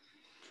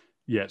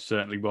 Yeah,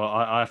 certainly. Well,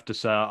 I have to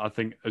say, I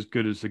think as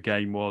good as the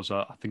game was,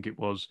 I think it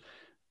was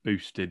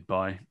boosted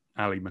by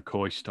Ali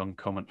McCoist on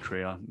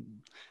commentary.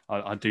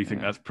 I do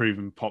think that's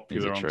proven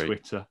popular on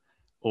Twitter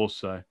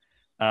also.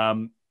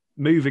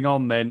 Moving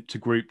on then to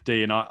Group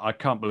D, and I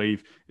can't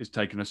believe it's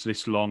taken us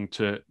this long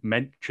to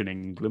mention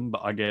England,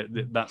 but I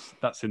get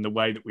that's in the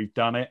way that we've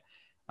done it.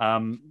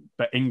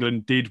 But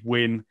England did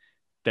win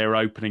their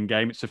opening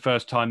game. It's the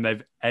first time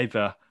they've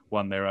ever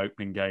won their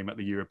opening game at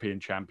the European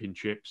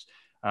Championships.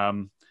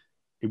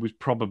 It was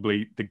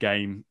probably the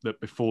game that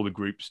before the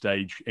group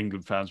stage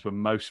England fans were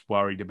most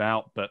worried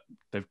about, but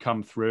they've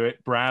come through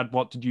it. Brad,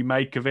 what did you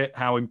make of it?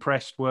 How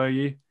impressed were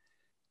you?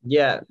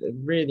 Yeah,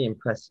 really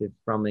impressive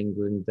from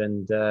England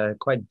and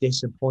quite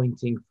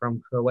disappointing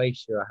from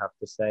Croatia, I have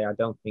to say. I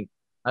don't think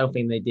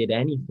they did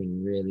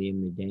anything really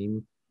in the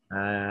game.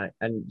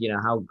 And you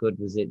know, how good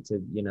was it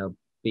to, you know,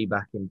 be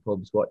back in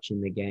pubs watching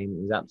the game?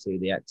 It was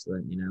absolutely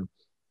excellent, you know.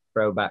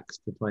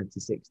 Throwbacks to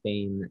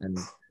 2016 and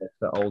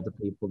for older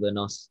people than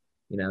us,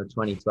 you know,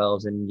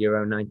 2012 and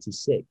Euro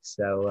 96.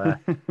 So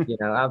you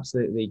know,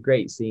 absolutely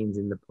great scenes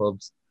in the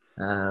pubs.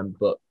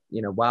 But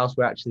you know, whilst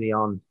we're actually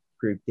on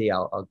Group D,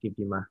 I'll give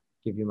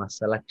you my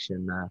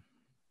selection.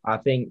 I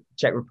think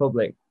Czech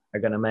Republic are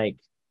going to make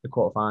the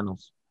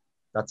quarterfinals.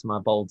 That's my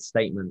bold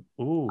statement.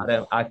 Ooh.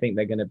 I think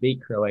they're going to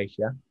beat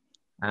Croatia,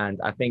 and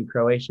I think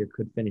Croatia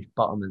could finish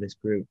bottom of this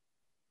group.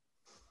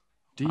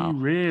 Do you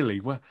really?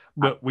 Well,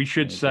 but we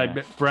should say,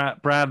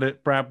 but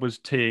Brad was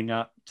teeing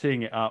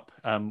it up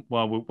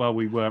while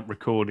we weren't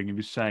recording. He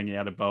was saying he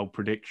had a bold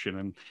prediction,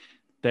 and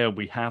there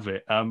we have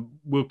it.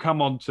 We'll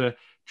come on to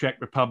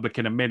Czech Republic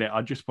in a minute.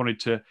 I just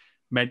wanted to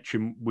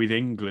mention with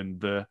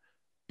England the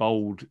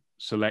bold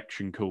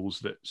selection calls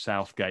that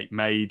Southgate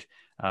made.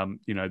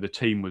 You know, the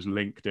team was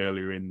linked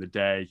earlier in the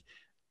day.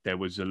 There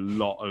was a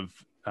lot of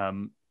a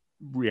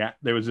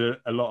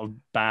lot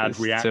of bad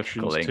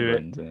reactions to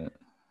it.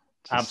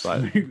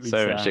 Absolutely, like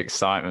so much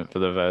excitement for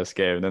the first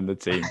game, and then the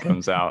team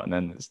comes out, and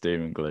then it's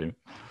doom and gloom.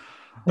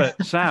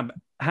 But Sam,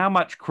 how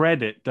much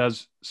credit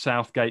does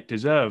Southgate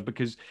deserve?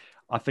 Because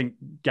I think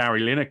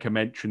Gary Lineker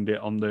mentioned it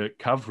on the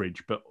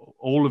coverage, but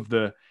all of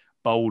the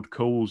bold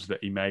calls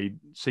that he made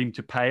seemed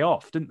to pay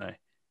off, didn't they?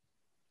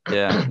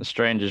 Yeah, the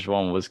strangest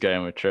one was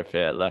going with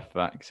Trippier at left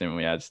backs, and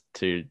we had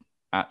two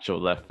actual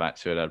left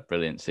backs who had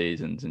brilliant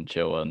seasons in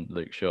Chilwell and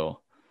Luke Shaw.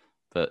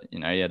 But you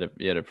know, he had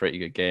a pretty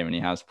good game, and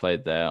he has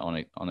played there on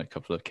a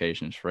couple of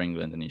occasions for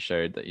England, and he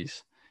showed that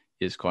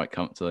he's quite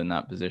comfortable in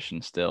that position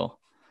still.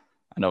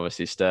 And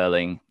obviously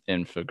Sterling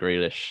in for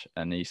Grealish,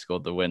 and he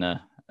scored the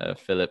winner.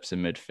 Phillips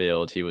in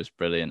midfield, he was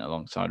brilliant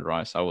alongside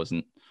Rice. I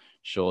wasn't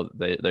sure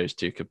that those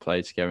two could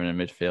play together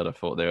in a midfield. I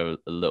thought they were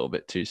a little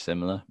bit too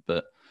similar,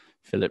 but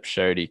Phillips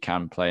showed he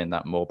can play in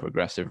that more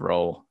progressive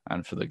role.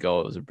 And for the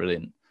goal, it was a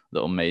brilliant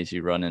little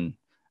mazy run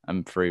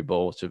and through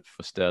ball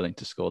for Sterling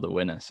to score the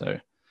winner. So I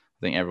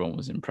think everyone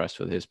was impressed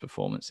with his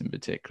performance in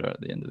particular at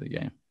the end of the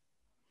game.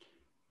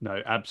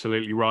 No,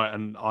 absolutely right.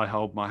 And I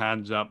hold my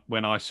hands up.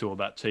 When I saw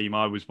that team,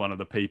 I was one of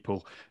the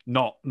people,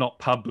 not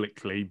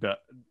publicly, but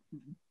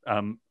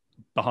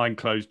behind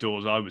closed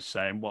doors, I was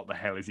saying, what the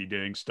hell is he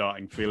doing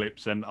starting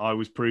Phillips? And I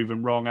was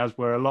proven wrong, as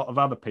were a lot of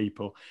other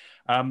people.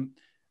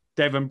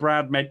 Devon,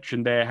 Brad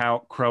mentioned there how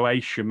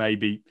Croatia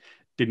maybe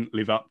didn't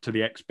live up to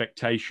the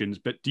expectations,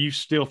 but do you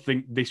still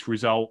think this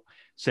result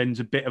sends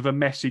a bit of a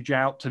message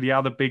out to the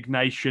other big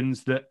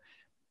nations that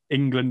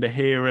England are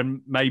here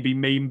and maybe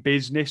mean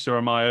business, or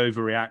am I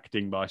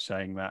overreacting by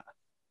saying that?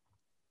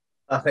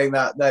 I think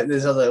that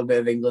there's a little bit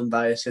of England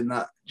bias in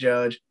that,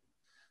 George.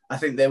 I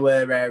think there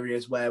were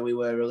areas where we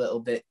were a little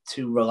bit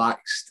too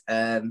relaxed,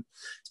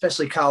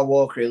 especially Kyle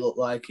Walker. It looked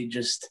like he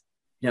just,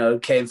 you know,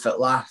 came for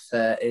laugh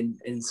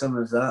in some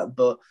of that.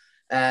 But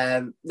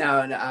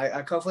no,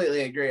 I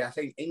completely agree. I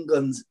think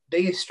England's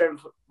biggest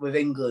strength with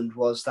England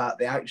was that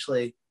they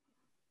actually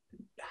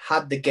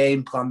had the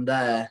game plan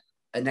there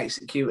and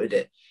executed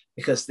it,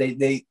 because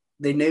they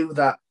knew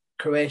that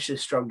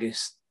Croatia's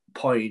strongest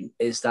point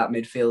is that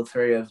midfield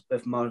three of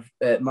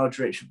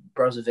Modric,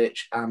 Brozovic,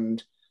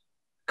 and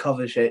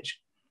Kovacic,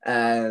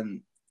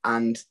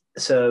 and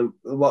So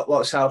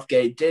what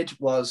Southgate did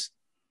was,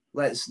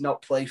 let's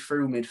not play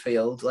through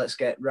midfield. Let's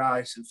get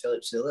Rice and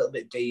Phillips a little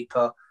bit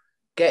deeper,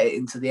 get it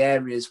into the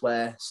areas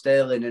where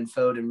Sterling and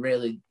Foden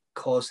really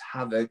caused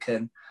havoc.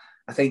 And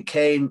I think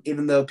Kane,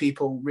 even though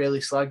people really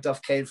slagged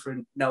off Kane for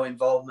no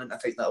involvement, I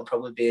think that'll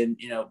probably be in,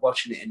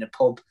 watching it in a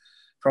pub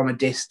from a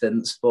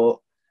distance. But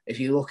if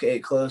you look at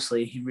it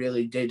closely, he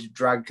really did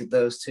drag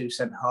those two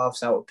centre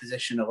halves out of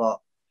position a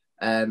lot.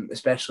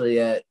 Especially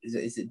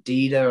is it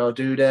Dida or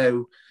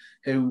Duda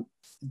who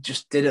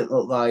just didn't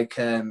look like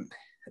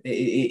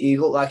he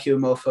looked like he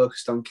was more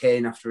focused on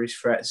Kane after his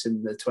threats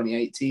in the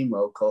 2018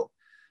 World Cup,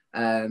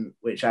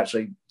 which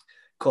actually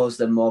caused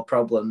them more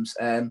problems.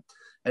 And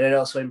then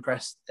also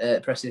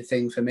impressive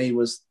thing for me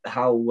was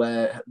how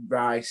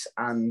Rice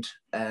and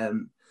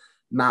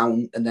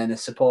Mount, and then a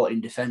supporting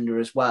defender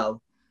as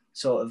well,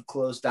 sort of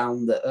closed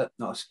down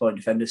not a supporting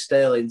defender,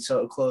 Sterling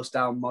sort of closed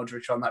down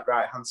Modric on that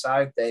right hand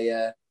side.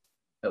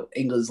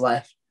 England's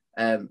left.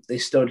 They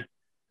stood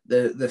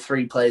the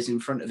three players in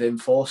front of him,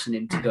 forcing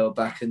him to go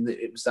back, and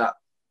it was that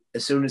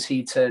as soon as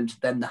he turned,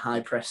 then the high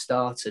press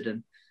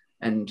started,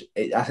 and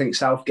I think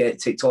Southgate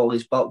ticked all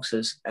his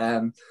boxes.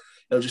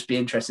 It'll just be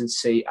interesting to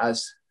see,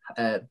 as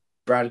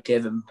Brad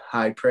gave him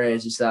high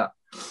praise, is that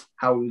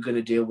how are we going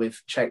to deal with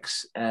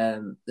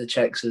the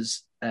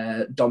Czechs'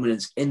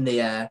 dominance in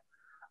the air,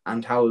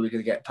 and how are we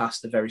going to get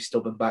past the very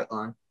stubborn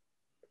backline?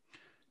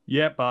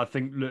 Yeah, but I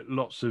think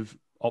lots of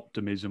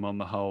optimism on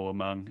the whole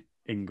among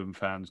England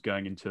fans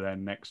going into their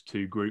next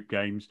two group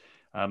games.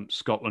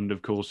 Scotland,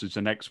 of course, is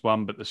the next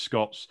one, but the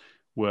Scots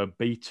were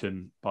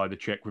beaten by the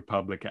Czech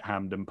Republic at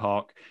Hampden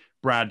Park.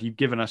 Brad, you've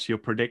given us your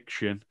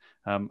prediction.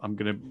 I'm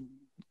going to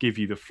give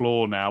you the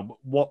floor now.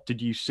 What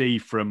did you see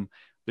from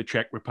the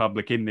Czech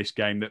Republic in this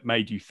game that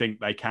made you think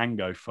they can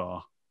go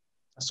far?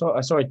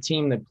 I saw a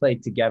team that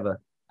played together,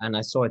 and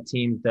I saw a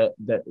team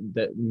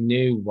that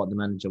knew what the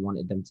manager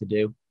wanted them to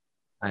do.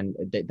 And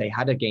they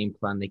had a game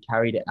plan. They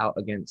carried it out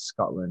against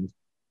Scotland.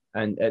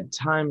 And at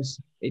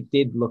times, it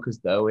did look as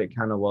though it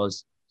kind of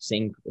was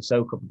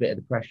soak up a bit of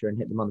the pressure and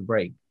hit them on the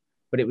break.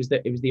 But it was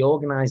the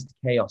organised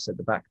chaos at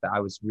the back that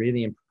I was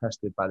really impressed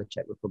with by the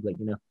Czech Republic.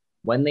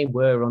 When they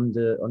were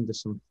under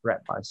some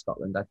threat by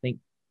Scotland, I think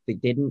they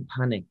didn't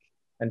panic.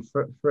 And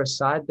for a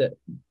side that,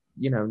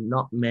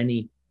 not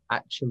many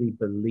actually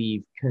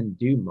believe can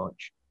do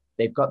much,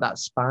 they've got that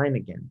spine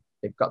again.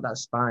 They've got that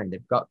spine.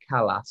 They've got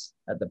Kalas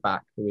at the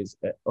back, who is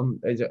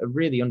a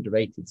really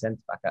underrated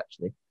centre-back,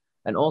 actually.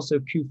 And also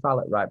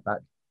Kufal at right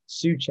back.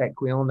 Souček,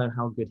 we all know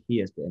how good he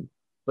has been.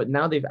 But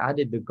now they've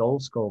added the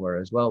goal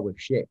scorer as well with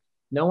Schick.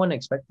 No one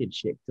expected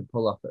Schick to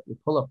pull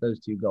off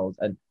those two goals.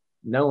 And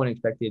no one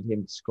expected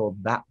him to score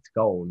that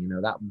goal.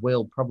 That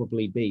will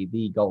probably be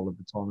the goal of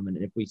the tournament.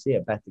 And if we see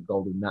a better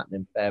goal than that,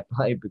 then fair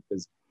play,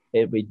 because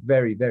it'll be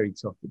very, very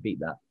tough to beat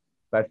that.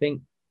 But I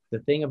think the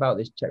thing about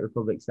this Czech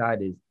Republic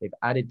side is they've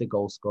added the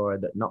goal scorer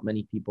that not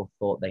many people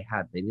thought they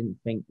had. They didn't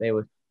think they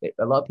were.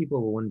 A lot of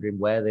people were wondering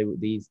where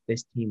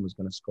this team was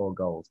going to score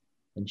goals.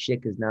 And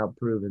Schick has now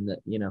proven that,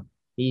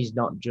 he's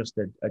not just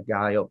a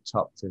guy up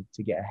top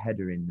to get a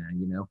header in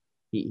there.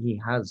 He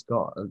has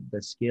got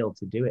the skill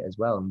to do it as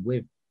well. And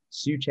with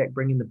Souček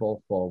bringing the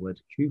ball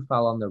forward,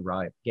 Kufal on the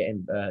right,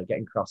 getting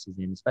crosses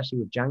in, especially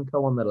with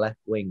Janko on the left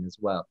wing as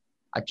well.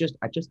 I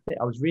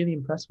was really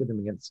impressed with him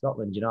against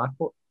Scotland.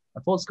 I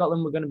thought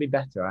Scotland were going to be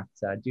better.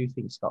 I do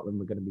think Scotland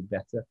were going to be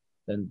better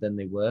than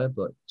they were,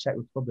 but Czech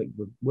Republic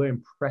were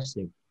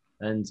impressive.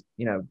 And,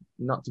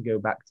 not to go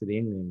back to the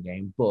England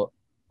game, but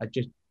I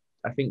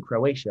think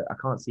Croatia, I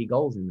can't see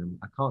goals in them.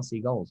 I can't see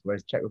goals.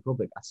 Whereas Czech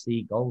Republic, I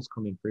see goals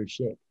coming through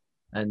Schick.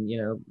 And,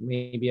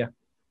 maybe,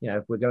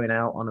 if we're going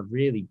out on a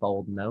really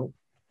bold note,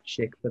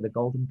 Schick for the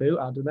golden boot,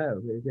 I don't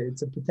know.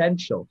 It's a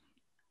potential.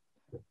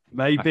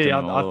 Maybe.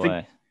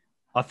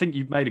 I think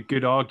you've made a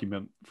good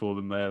argument for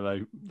them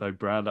there, though,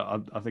 Brad.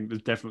 I think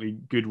there's definitely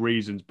good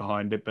reasons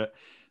behind it. But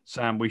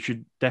Sam, we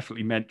should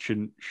definitely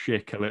mention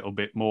Schick a little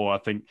bit more. I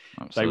think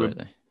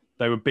Absolutely.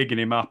 they were bigging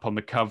him up on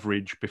the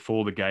coverage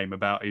before the game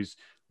about his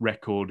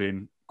record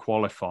in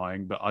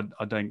qualifying, but I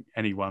don't think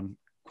anyone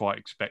quite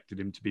expected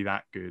him to be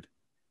that good.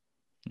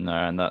 No,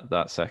 and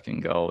that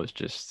second goal was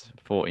just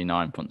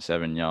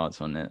 49.7 yards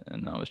on it,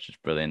 and that was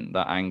just brilliant.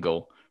 That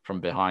angle from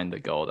behind the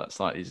goal, that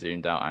slightly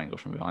zoomed out angle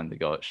from behind the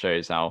goal, it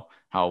shows how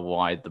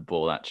wide the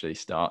ball actually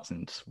starts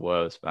and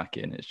swerves back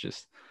in. It's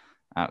just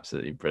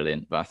absolutely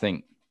brilliant. But I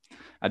think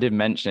I did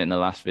mention it in the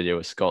last video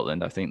with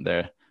Scotland. I think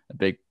they're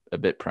a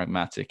bit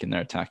pragmatic in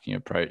their attacking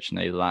approach, and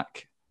they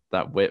lack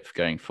that width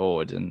going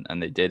forward, and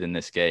they did in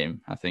this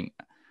game. I think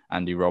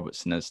Andy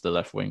Robertson as the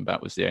left wing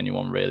back was the only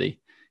one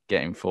really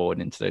getting forward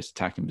into those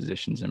attacking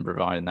positions and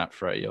providing that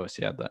threat. He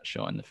obviously had that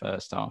shot in the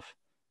first half,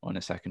 or in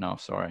the second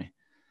half, sorry.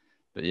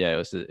 But yeah, it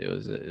was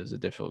a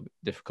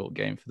difficult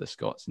game for the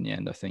Scots in the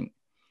end. I think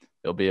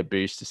it'll be a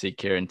boost to see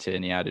Kieran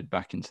Tierney added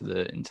back into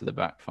the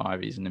back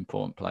five. He's an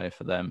important player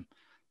for them.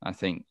 I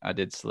think I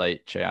did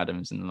slate Che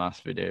Adams in the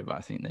last video, but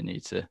I think they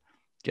need to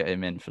get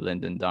him in for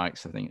Lyndon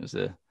Dykes. I think it was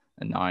a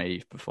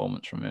naive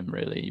performance from him,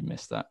 really. He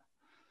missed that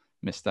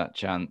missed that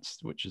chance,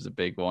 which was a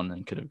big one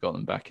and could have got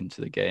them back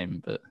into the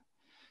game. But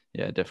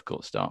yeah,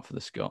 difficult start for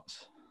the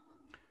Scots.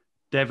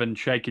 Devon,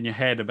 shaking your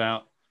head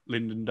about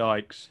Lyndon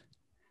Dykes.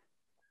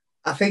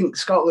 I think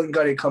Scotland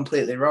got it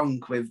completely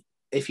wrong with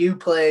if you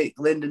play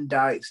Lyndon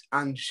Dykes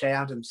and Shea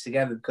Adams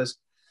together, because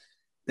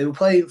they were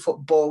playing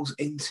footballs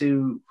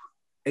into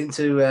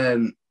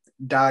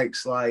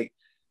Dykes like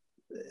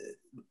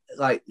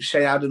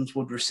Shea Adams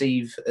would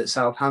receive at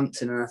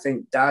Southampton, and I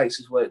think Dykes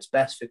has worked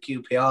best for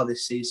QPR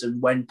this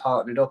season when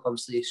partnered up.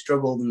 Obviously, he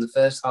struggled in the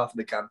first half of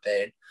the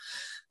campaign,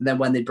 and then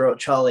when they brought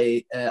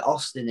Charlie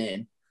Austin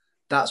in,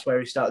 that's where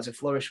he started to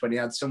flourish, when he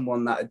had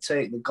someone that would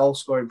take the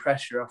goal-scoring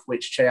pressure off,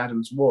 which Shea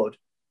Adams would,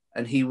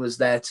 and he was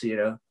there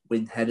to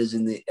win headers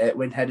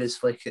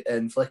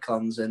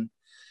flick-ons, and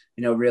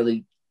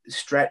really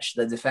stretch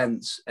the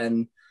defence.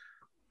 And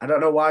I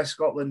don't know why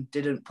Scotland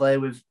didn't play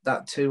with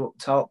that two up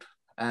top,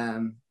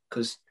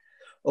 because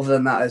other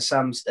than that, as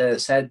Sam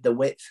said, the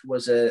width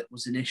was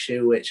an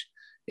issue, which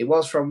it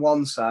was from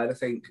one side. I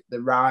think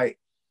the right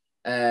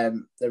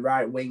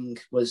wing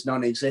was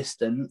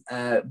non-existent,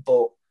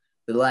 but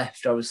the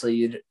left,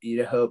 obviously,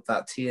 you'd hope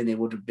that Tierney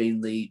would have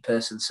been the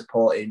person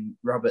supporting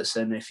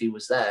Robertson if he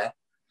was there.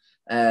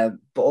 But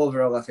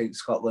overall, I think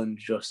Scotland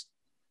just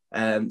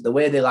the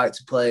way they like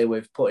to play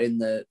with putting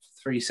the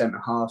 3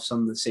 centre halves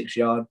on the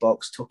 6-yard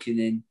box, tucking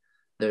in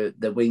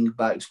the wing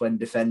backs when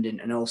defending,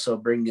 and also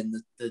bringing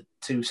the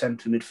 2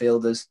 centre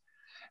midfielders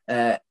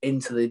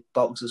into the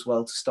box as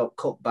well to stop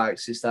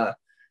cutbacks, is that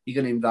you're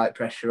going to invite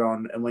pressure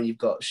on. And when you've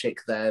got Schick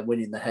there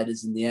winning the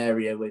headers in the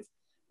area with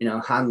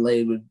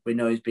Hanley, we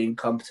know he's been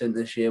competent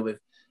this year with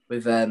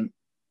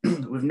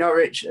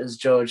Norwich, as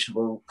George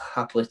will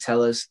happily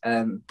tell us.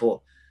 But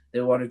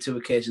there were 1 or 2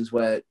 occasions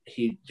where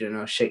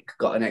Schick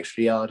got an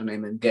extra yard on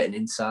him and getting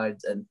inside,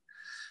 and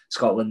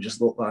Scotland just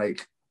looked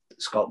like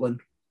Scotland.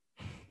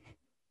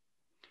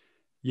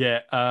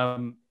 Yeah,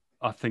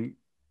 I think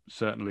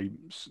certainly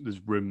there's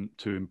room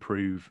to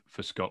improve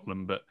for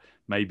Scotland, but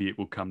maybe it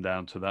will come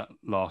down to that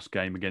last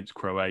game against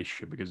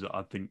Croatia, because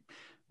I think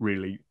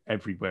really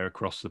everywhere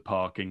across the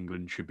park,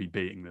 England should be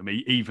beating them,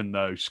 even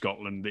though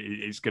Scotland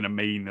is going to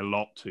mean a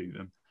lot to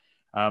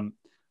them.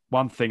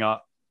 One thing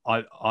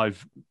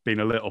I've been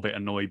a little bit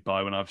annoyed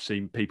by when I've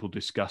seen people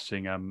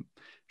discussing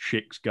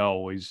Schick's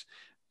goal is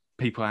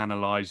people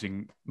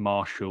analysing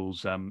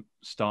Marshall's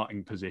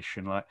starting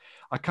position. Like,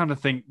 I kind of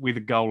think with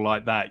a goal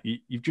like that,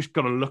 you've just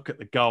got to look at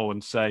the goal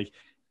and say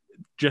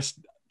just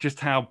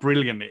how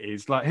brilliant it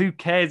is. Like, who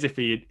cares if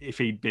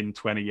he'd been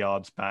 20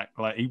 yards back?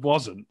 Like, he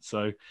wasn't.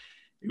 So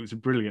it was a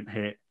brilliant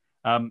hit.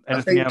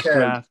 Anything else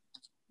to add?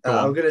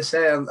 I'm going to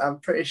say I'm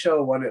pretty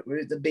sure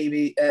the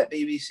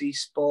BBC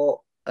Sport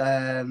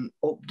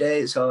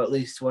updates, or at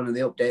least one of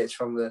the updates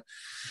from the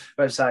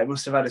website,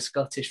 must have had a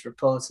Scottish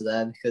reporter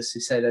there, because he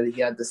said that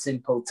he had the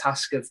simple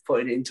task of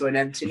putting it into an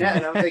empty net,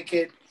 and I'm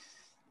thinking,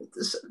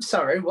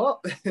 sorry, what?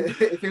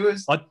 if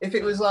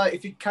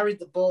you carried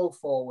the ball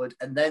forward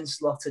and then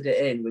slotted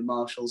it in with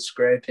Marshall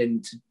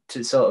scraping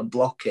to sort of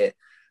block it,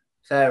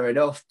 fair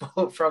enough.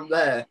 But from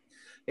there,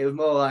 it was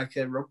more like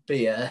a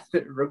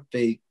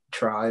rugby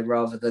try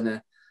rather than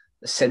a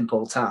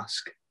simple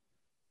task.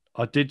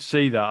 I did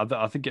see that.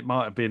 I think it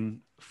might have been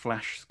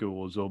Flash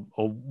Scores or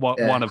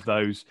one of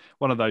those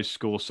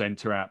score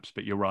centre apps.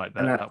 But you're right,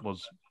 that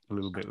was a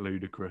little bit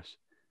ludicrous.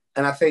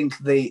 And I think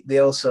the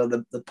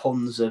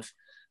puns of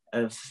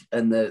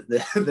and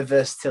the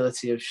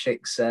versatility of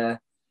Schick's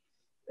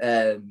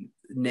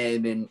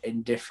name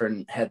in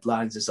different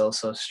headlines is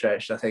also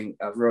stretched. I think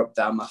I wrote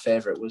down my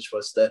favourite, which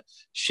was the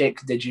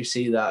Schick, did you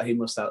see that? He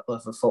must have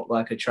a foot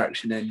like a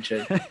traction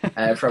engine,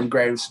 from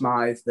Graham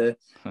Smythe, the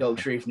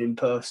Yorkshire Evening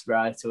Post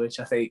writer, which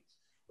I think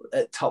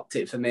topped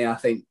it for me. I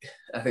think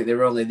they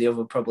were only the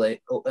other,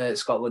 probably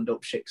Scotland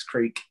up Schick's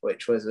Creek,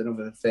 which was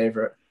another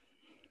favourite.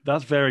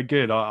 That's very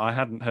good. I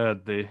hadn't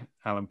heard the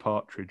Alan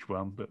Partridge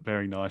one, but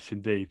very nice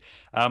indeed.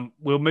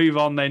 We'll move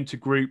on then to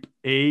Group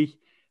E.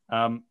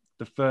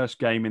 The first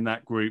game in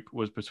that group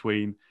was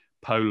between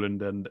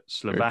Poland and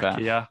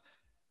Slovakia.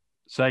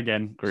 Say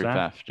again. Group Sam?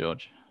 F,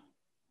 George.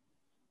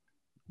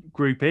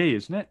 Group E,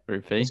 isn't it?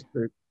 Group E.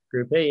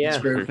 Group E, yeah. It's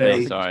Group E.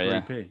 E. Sorry,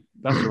 Group E.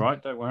 That's all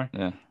right. Don't worry.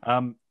 Yeah.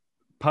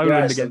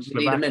 Poland against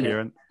Slovakia.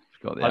 And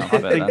got the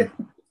alphabet then.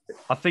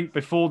 I think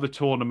before the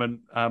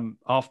tournament,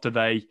 after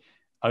they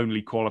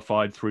only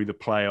qualified through the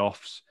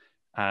playoffs,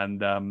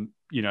 and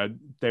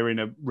they're in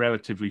a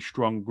relatively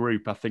strong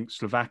group. I think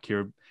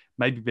Slovakia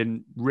maybe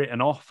been written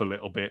off a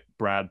little bit,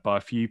 Brad, by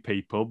a few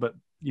people, but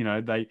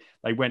they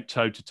went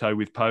toe to toe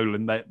with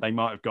Poland. They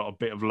might have got a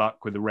bit of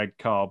luck with a red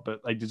card, but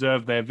they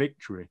deserved their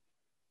victory.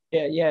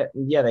 Yeah,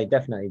 they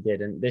definitely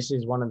did. And this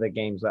is one of the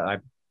games that I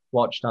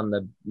watched on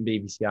the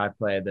BBC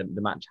iPlayer,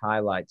 the match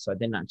highlights. So I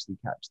didn't actually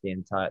catch the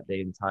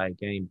entire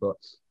game, but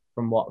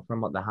from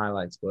what the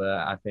highlights were,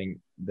 I think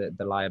that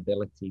the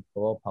liability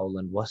for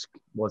Poland was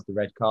the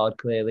red card.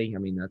 Clearly, I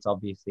mean, that's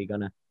obviously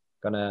gonna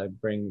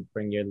bring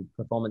your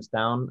performance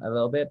down a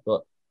little bit.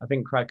 But I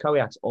think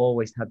Krykowiak's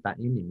always had that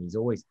in him. He's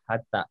always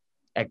had that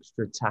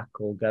extra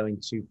tackle, going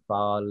too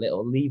far,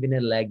 leaving a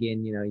leg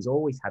in. He's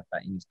always had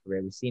that in his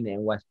career. We've seen it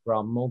in West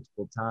Brom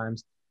multiple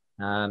times.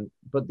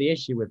 But the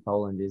issue with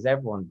Poland is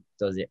everyone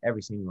does it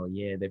every single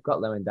year. They've got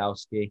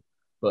Lewandowski,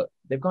 but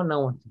they've got no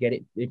one to get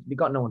it. They've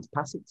got no one to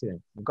pass it to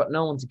him. They've got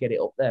no one to get it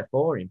up there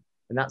for him.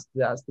 And that's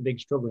the big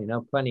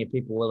struggle. Plenty of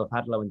people will have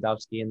had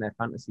Lewandowski in their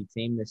fantasy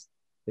team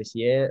this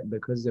year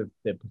because of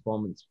the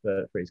performance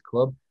for his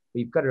club. But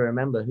you've got to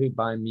remember who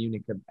Bayern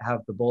Munich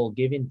have the ball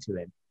given to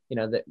him.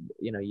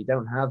 You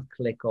don't have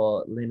Klick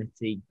or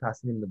Linetti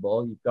passing him the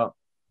ball.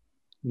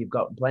 You've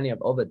got plenty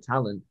of other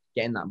talent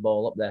getting that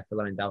ball up there for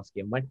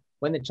Lewandowski. And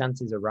when the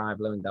chances arrive,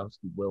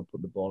 Lewandowski will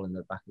put the ball in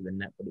the back of the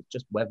net. But it's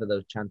just whether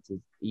those chances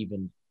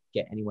even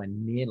get anywhere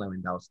near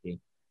Lewandowski.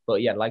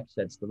 But yeah, like you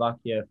said,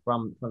 Slovakia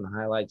from the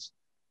highlights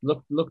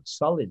looked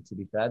solid. To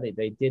be fair,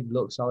 they did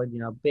look solid.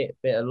 Bit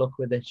of luck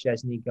with the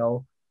Szczesny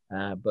goal,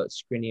 but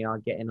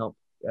Skriniar getting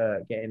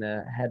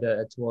a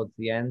header towards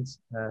the end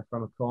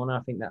from a corner.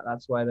 I think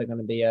that's why they're going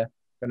to be a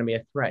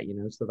threat.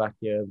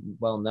 Slovakia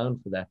well known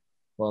for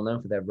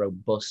their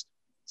robust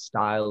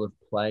style of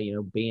play.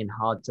 Being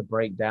hard to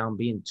break down,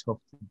 being tough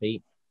to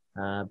beat.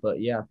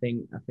 But yeah, I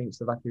think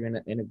Slovakia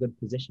are in a good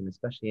position,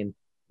 especially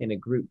in a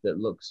group that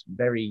looks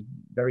very,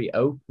 very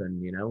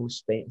open.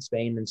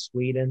 Spain and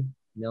Sweden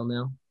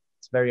 0-0.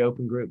 It's a very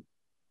open group.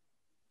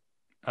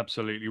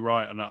 Absolutely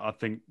right. And I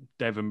think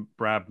Devon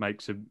Brad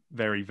makes a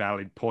very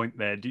valid point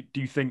there. Do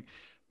you think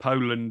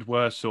Poland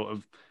were sort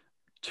of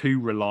too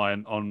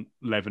reliant on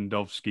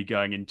Lewandowski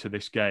going into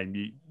this game?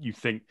 You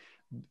think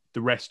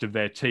the rest of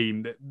their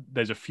team,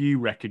 there's a few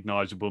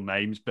recognisable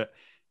names, but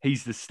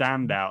he's the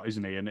standout,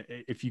 isn't he? And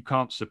if you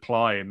can't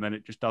supply him, then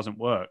it just doesn't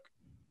work.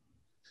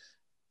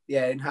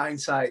 Yeah, in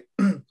hindsight,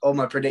 all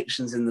my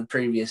predictions in the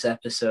previous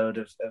episode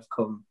have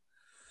come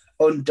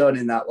undone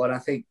in that one. I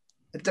think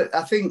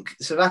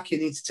Slovakia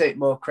need to take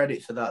more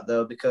credit for that,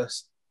 though,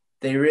 because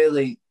they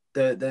really,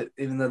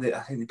 even though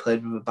I think they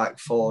played with a back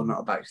four,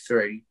 not a back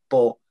three,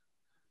 but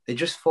they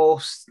just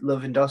forced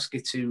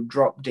Lewandowski to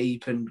drop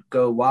deep and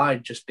go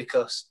wide just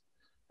because,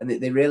 and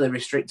they really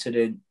restricted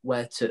him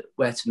where to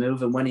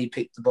move. And when he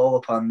picked the ball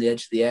up on the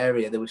edge of the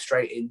area, they were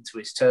straight into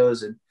his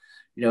toes and,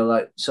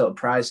 sort of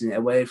prizing it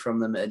away from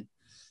them. And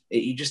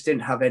he just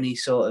didn't have any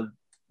sort of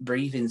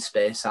breathing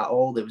space at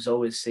all. There was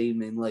always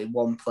seemingly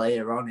one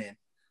player on him,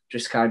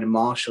 just kind of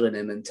marshalling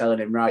him and telling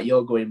him, right,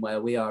 you're going where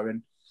we are.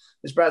 And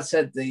as Brad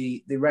said,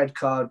 the red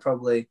card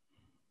probably,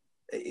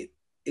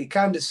 it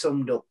kind of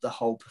summed up the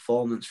whole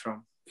performance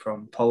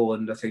from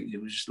Poland. I think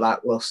it was just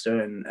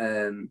lackluster,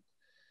 and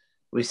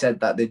we said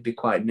that they'd be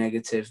quite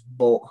negative,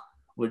 but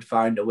would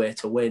find a way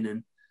to win.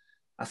 And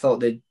I thought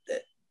they'd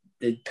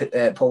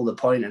pull the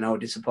point, and I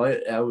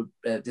was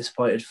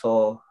disappointed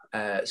for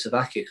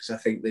Slovakia because I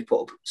think they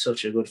put up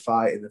such a good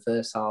fight in the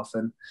first half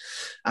and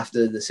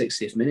after the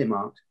 60th minute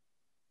mark.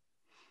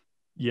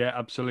 Yeah,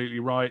 absolutely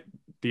right.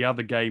 The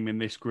other game in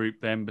this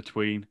group then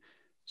between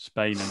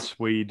Spain and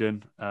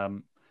Sweden,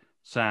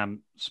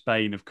 Sam,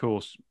 Spain, of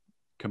course,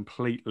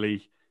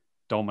 completely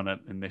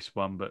dominant in this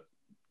one, but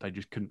they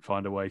just couldn't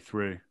find a way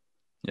through.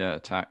 Yeah,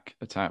 attack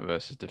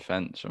versus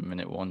defence from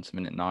minute 1 to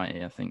minute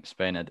 90. I think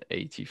Spain had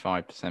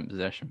 85%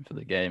 possession for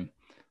the game,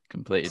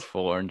 completed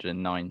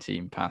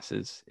 419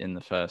 passes in the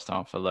first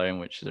half alone,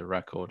 which is a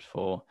record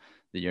for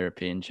the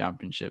European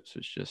Championships,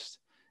 which just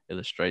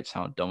illustrates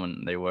how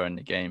dominant they were in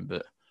the game,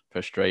 but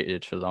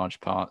frustrated for large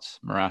parts.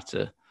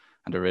 Morata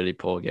had a really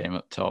poor game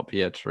up top. He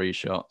had 3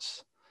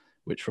 shots,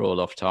 which were all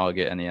off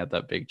target, and he had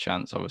that big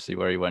chance, obviously,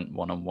 where he went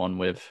one-on-one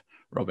with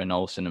Robin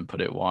Olsen and put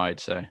it wide.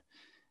 So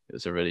it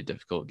was a really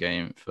difficult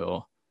game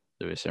for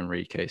Luis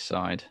Enrique's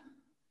side.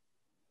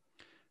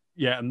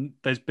 Yeah, and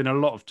there's been a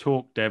lot of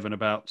talk, Devon,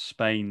 about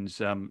Spain's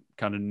kind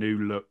of new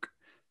look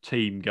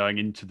team going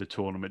into the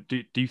tournament.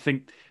 Do you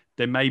think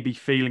they may be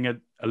feeling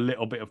a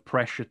little bit of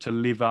pressure to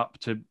live up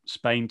to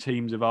Spain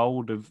teams of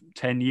old, of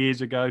 10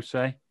 years ago,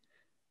 say?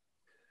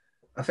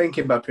 I think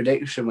in my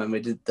prediction when we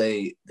did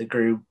the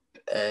group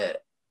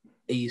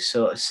E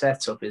sort of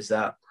setup is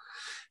that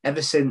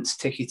ever since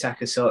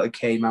tiki-taka sort of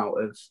came out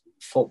of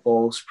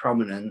football's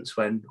prominence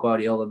when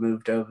Guardiola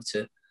moved over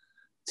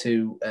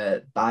to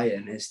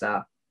Bayern, is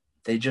that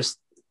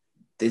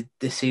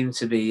they seem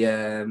to be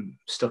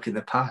stuck in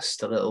the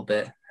past a little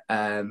bit.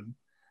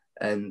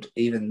 And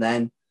even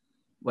then,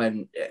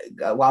 when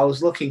I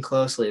was looking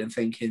closely and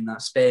thinking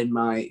that Spain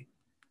might,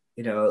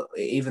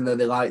 even though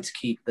they like to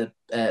keep the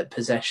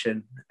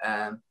possession,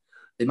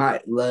 they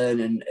might learn,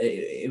 and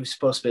it was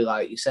supposed to be,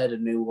 like you said, a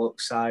new look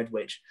side,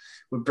 which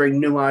would bring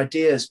new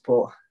ideas.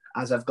 But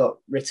as I've got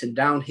written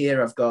down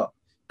here, I've got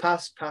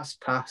pass,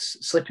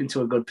 slip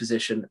into a good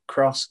position,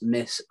 cross,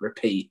 miss,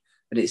 repeat.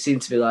 And it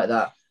seemed to be like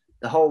that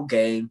the whole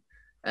game.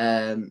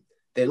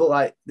 They looked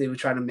like they were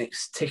trying to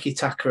mix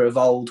tiki-taka of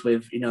old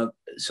with,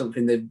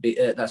 something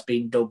that's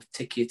been dubbed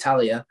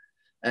Tiki-Italia,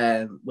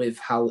 with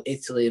how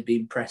Italy have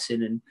been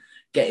pressing and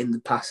getting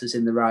the passes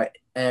in the right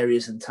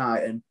areas and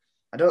tight. And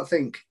I don't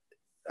think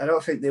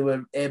they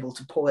were able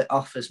to pull it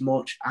off as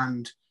much.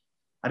 And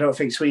I don't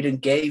think Sweden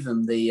gave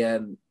them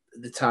the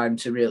the time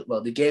to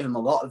they gave him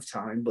a lot of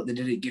time, but they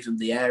didn't give him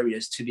the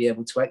areas to be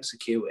able to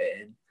execute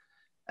it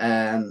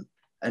in.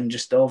 And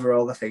just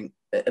overall, I think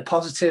a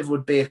positive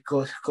would be a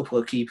couple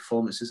of key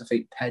performances. I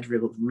think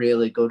Pedri looked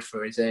really good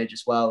for his age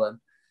as well.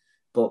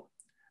 But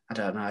I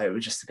don't know, it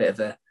was just a bit of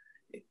a,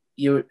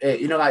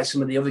 like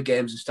some of the other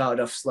games have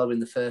started off slow in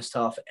the first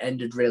half,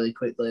 ended really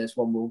quickly, as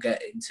one we'll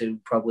get into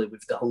probably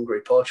with the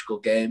Hungary-Portugal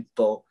game.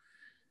 But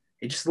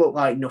it just looked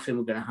like nothing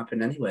was going to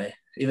happen anyway.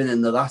 Even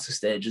in the latter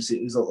stages,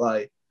 it was looked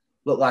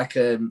like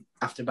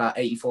after about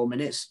 84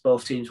 minutes,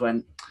 both teams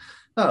went,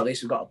 oh, at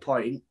least we've got a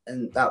point,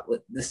 and that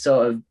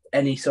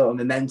any sort of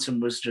momentum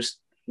was just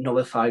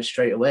nullified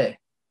straight away.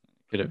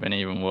 Could have been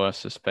even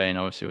worse for Spain,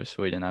 obviously, with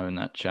Sweden having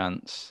that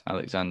chance.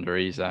 Alexander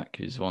Isak,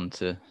 who's one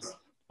to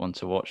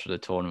watch for the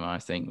tournament, I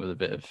think, with a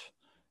bit of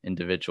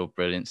individual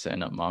brilliance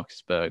setting up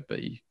Marcus Berg, but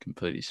he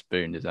completely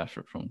spooned his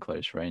effort from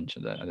close range.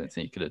 I don't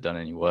think he could have done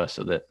any worse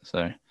with it.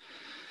 So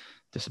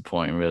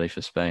disappointing, really,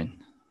 for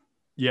Spain.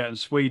 Yeah, and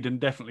Sweden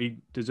definitely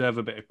deserve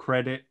a bit of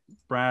credit.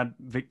 Brad,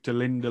 Victor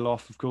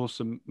Lindelof, of course,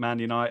 a Man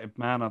United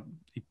man.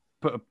 He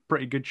put a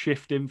pretty good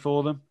shift in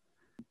for them.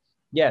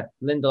 Yeah,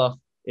 Lindelof,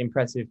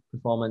 impressive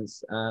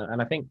performance.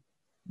 And I think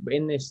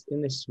in this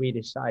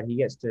Swedish side, he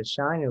gets to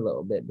shine a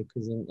little bit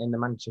because in the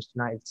Manchester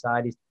United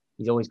side,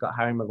 he's always got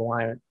Harry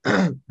Maguire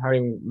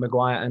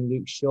and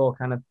Luke Shaw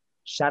kind of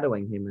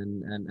shadowing him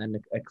and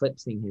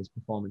eclipsing his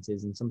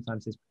performances. And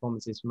sometimes his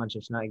performances for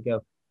Manchester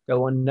United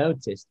go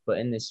unnoticed, but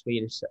in this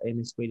Swedish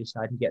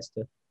side, he gets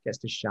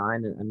to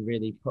shine and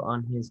really put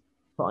on his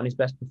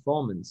best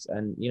performance.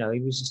 And he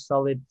was just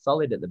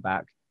solid at the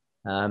back,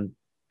 and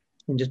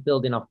just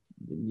building off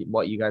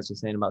what you guys were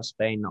saying about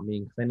Spain not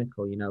being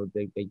clinical.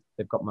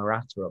 They've got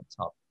Morata up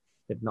top,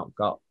 they've not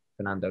got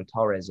Fernando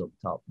Torres up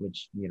top,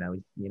 which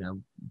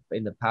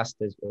in the past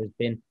has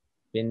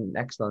been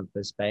excellent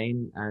for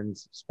Spain, and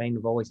Spain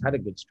have always had a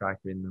good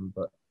striker in them,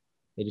 but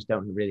they just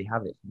don't really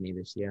have it for me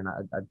this year, and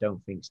I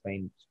don't think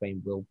Spain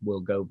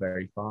will go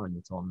very far in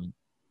the tournament.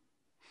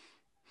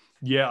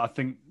 Yeah, I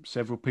think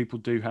several people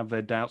do have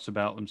their doubts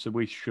about them, so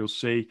we shall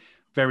see.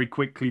 Very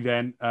quickly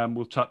then,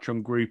 we'll touch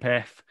on Group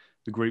F,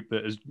 the group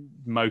that has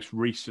most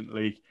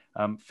recently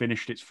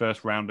finished its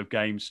first round of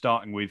games,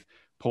 starting with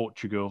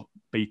Portugal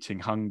beating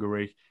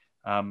Hungary.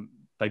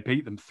 They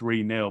beat them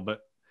 3-0,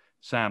 but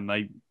Sam,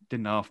 they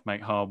didn't half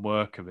make hard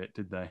work of it,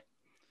 did they?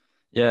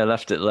 Yeah,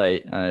 left it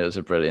late, and it was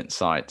a brilliant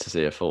sight to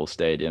see a full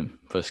stadium,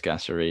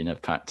 Puskas Arena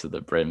packed to the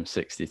brim,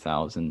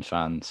 60,000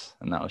 fans,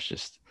 and that was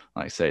just,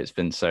 like I say, it's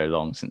been so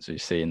long since we've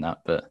seen that,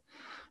 but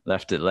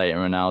left it late, and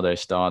Ronaldo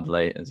starred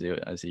late,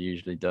 as he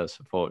usually does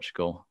for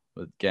Portugal,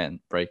 with again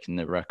breaking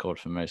the record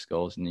for most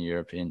goals in the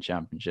European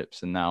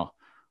Championships, and now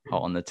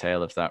hot on the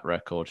tail of that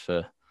record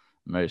for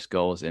most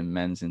goals in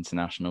men's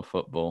international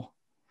football.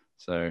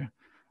 So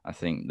I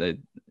think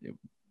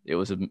it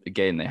was a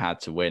game they had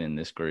to win in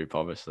this group,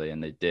 obviously,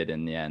 and they did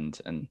in the end,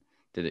 and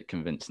did it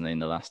convincingly in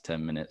the last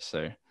 10 minutes.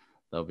 So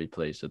they'll be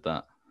pleased with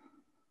that.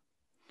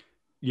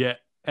 Yeah.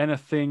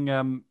 Anything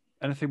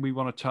we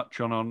want to touch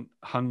on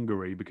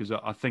Hungary? Because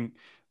I think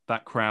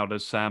that crowd,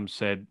 as Sam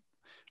said,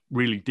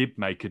 really did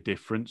make a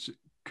difference.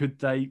 Could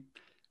they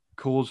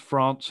cause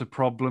France a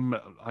problem?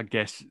 I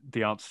guess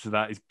the answer to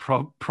that is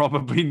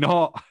probably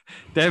not.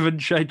 Devon,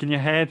 shaking your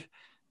head.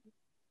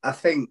 I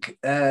think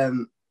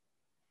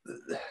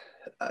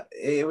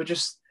it would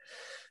just,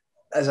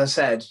 as I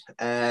said,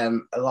 a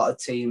lot of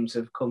teams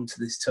have come to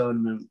this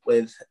tournament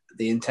with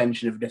the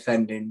intention of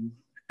defending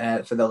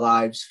for their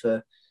lives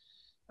for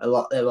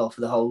for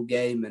the whole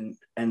game,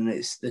 and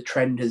it's the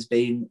trend has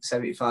been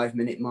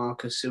 75-minute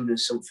mark. As soon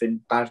as something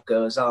bad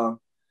goes on,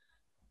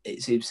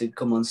 it seems to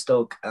come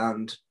unstuck.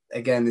 And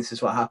again, this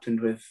is what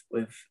happened with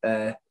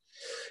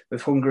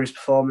Hungary's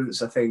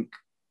performance. I think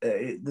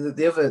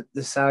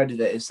the side of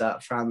it is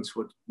that France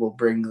will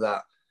bring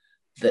that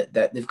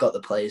they've got the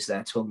players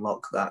there to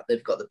unlock that.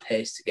 They've got the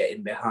pace to get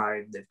in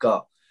behind. They've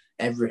got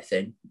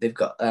everything. They've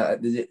got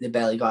they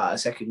barely got out of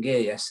second gear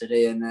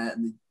yesterday,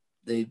 and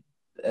they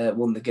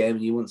won the game.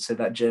 And you wouldn't say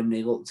that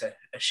Germany looked a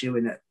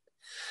shoo-in at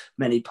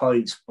many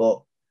points,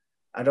 but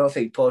I don't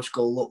think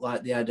Portugal looked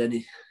like they had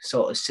any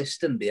sort of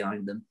system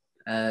behind them.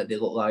 They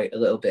looked like a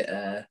little bit,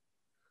 I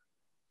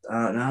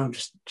don't know,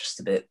 just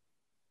a bit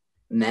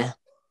meh.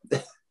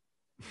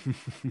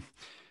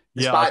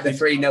 Despite the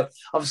 3-0,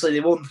 obviously they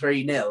won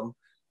 3-0,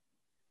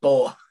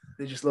 but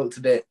they just looked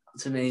a bit,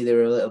 to me, they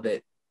were a little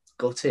bit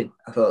gutted.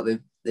 I thought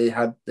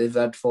they've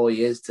had 4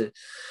 years to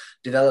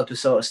develop a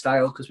sort of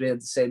style, because we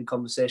had the same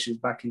conversations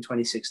back in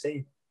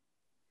 2016.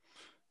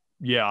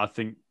 Yeah, I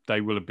think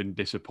they will have been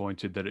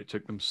disappointed that it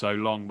took them so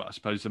long, but I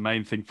suppose the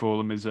main thing for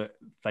them is that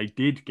they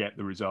did get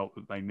the result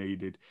that they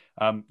needed.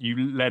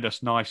 You led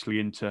us nicely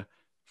into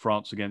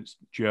France against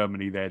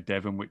Germany there,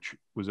 Devon, which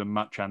was a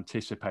much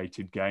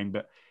anticipated game.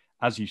 But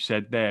as you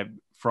said there,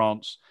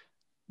 France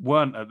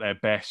weren't at their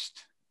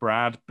best,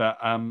 Brad, but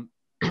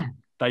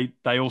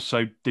they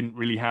also didn't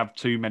really have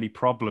too many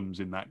problems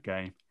in that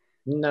game.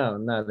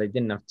 No, they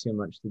didn't have too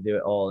much to do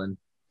at all. And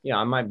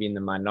I might be in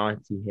the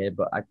minority here,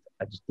 but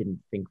I just didn't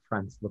think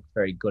France looked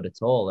very good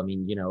at all. I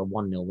mean, a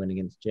 1-0 win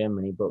against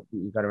Germany, but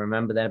you've got to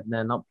remember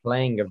they're not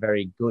playing a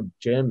very good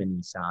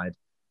Germany side.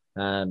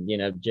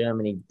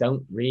 Germany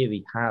don't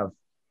really have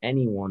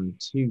anyone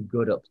too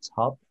good up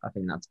top. I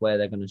think that's where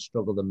they're going to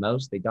struggle the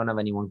most. They don't have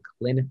anyone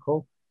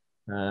clinical.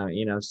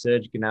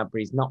 Serge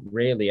Gnabry is not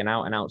really an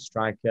out-and-out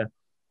striker.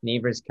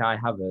 Neither is Kai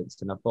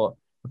Havertz. And I thought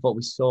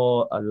we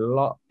saw a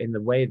lot in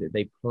the way that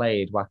they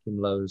played Joachim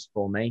Löw's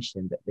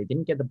formation, that they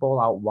didn't get the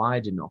ball out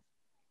wide enough.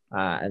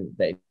 And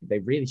they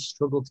really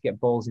struggled to get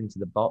balls into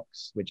the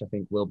box, which I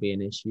think will be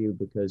an issue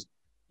because,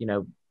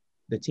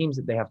 the teams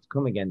that they have to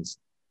come against,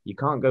 you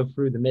can't go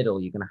through the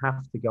middle. You're going to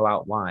have to go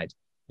out wide.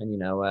 And,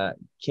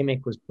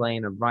 Kimmich was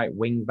playing a right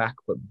wing back,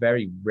 but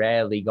very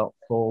rarely got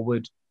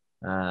forward.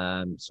 So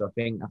I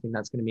think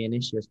that's going to be an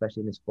issue,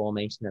 especially in this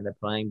formation that they're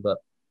playing. But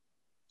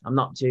I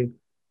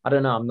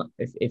don't know. I'm not.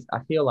 If I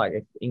feel like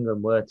if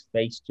England were to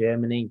face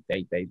Germany,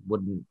 they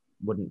wouldn't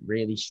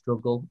really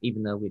struggle,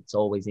 even though it's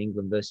always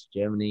England versus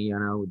Germany,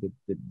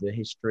 the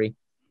history.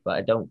 But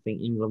I don't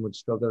think England would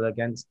struggle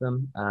against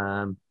them.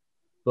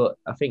 But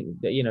I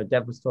think that,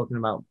 Dev was talking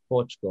about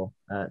Portugal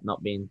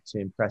not being too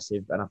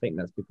impressive. And I think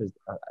that's because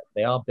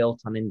they are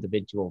built on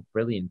individual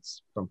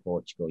brilliance from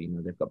Portugal.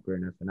 They've got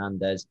Bruno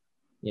Fernandes,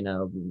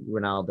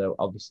 Ronaldo,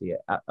 obviously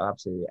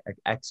absolutely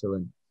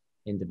excellent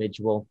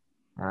individual.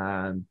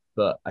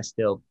 But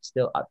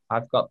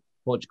I've got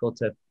Portugal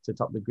to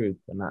top the group.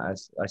 And I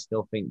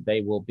still think they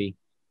will be.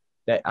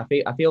 I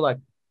feel like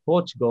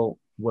Portugal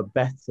were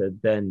better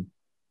than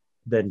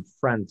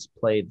France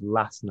played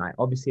last night.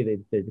 Obviously,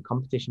 the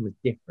competition was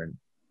different,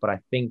 but I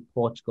think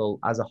Portugal,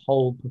 as a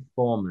whole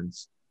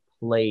performance,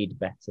 played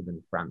better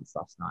than France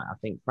last night. I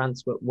think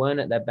France weren't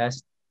at their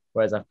best,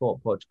 whereas I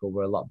thought Portugal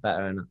were a lot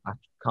better, and I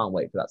can't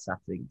wait for that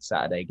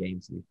Saturday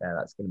game, to be fair.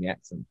 That's going to be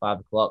excellent.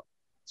 5:00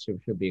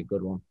 should be a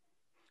good one.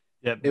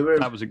 Yeah,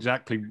 that was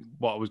exactly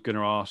what I was going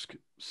to ask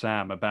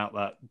Sam about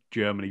that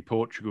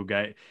Germany-Portugal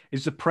game.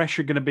 Is the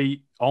pressure going to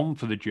be on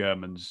for the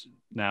Germans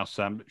now,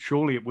 Sam?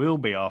 Surely it will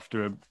be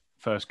after a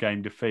first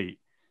game defeat.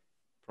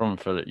 Problem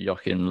for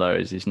Joachim Löw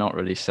is he's not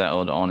really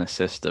settled on a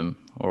system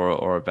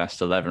or a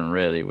best 11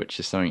 really, which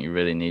is something you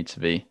really need to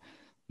be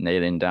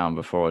nailing down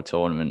before a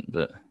tournament.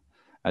 But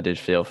I did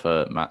feel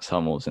for Mats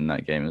Hummels in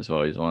that game as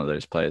well. He's one of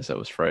those players that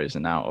was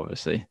frozen out,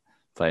 obviously,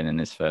 playing in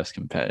his first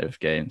competitive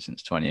game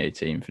since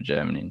 2018 for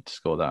Germany, and to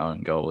score that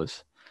own goal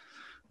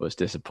was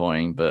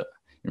disappointing. But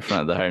in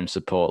front of the home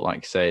support, like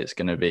I say, it's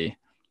going to be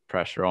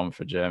pressure on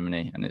for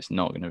Germany, and it's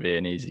not going to be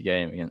an easy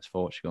game against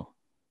Portugal.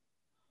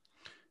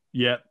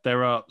 Yeah,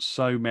 there are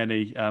so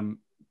many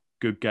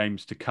good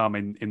games to come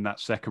in that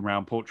second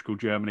round. Portugal,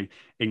 Germany,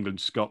 England,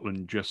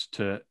 Scotland, just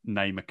to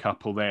name a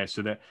couple there.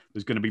 So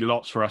there's going to be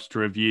lots for us to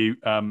review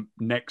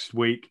next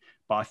week.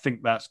 But I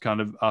think that's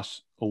kind of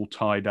us all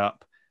tied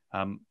up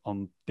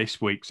on this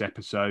week's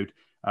episode.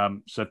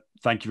 So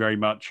thank you very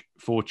much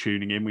for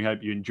tuning in. We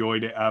hope you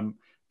enjoyed it.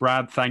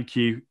 Brad, thank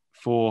you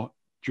for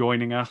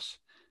joining us.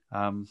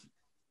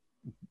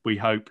 We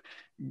hope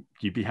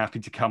you'd be happy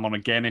to come on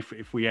again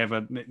if we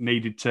ever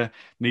needed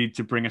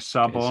to bring a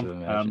sub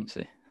on.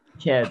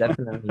 Yeah,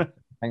 definitely.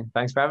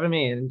 Thanks for having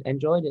me, and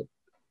enjoyed it.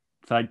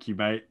 Thank you,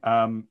 mate.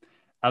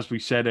 As we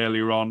said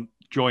earlier on,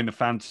 join the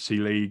Fantasy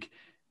League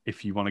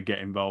if you want to get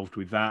involved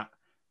with that.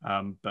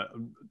 But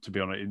to be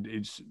honest,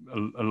 it's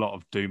a lot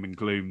of doom and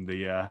gloom,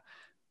 the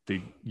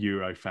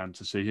Euro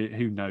fantasy.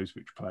 Who knows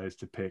which players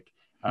to pick?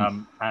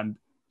 And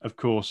of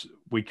course,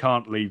 we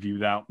can't leave you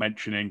without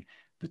mentioning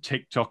the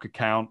TikTok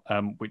account,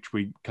 which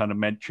we kind of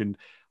mentioned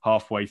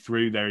halfway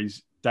through. There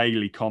is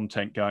daily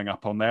content going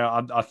up on there.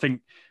 I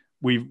think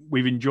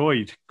we've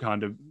enjoyed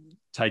kind of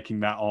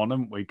taking that on,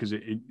 haven't we? Because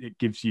it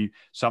gives you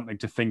something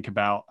to think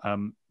about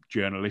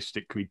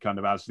journalistically, kind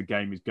of as the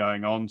game is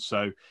going on.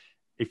 So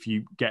if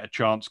you get a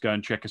chance, go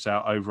and check us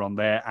out over on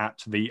there at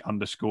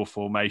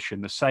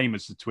 @_Fourmation, the same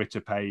as the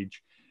Twitter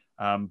page.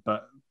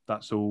 But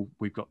that's all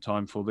we've got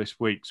time for this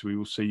week. So we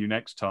will see you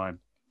next time.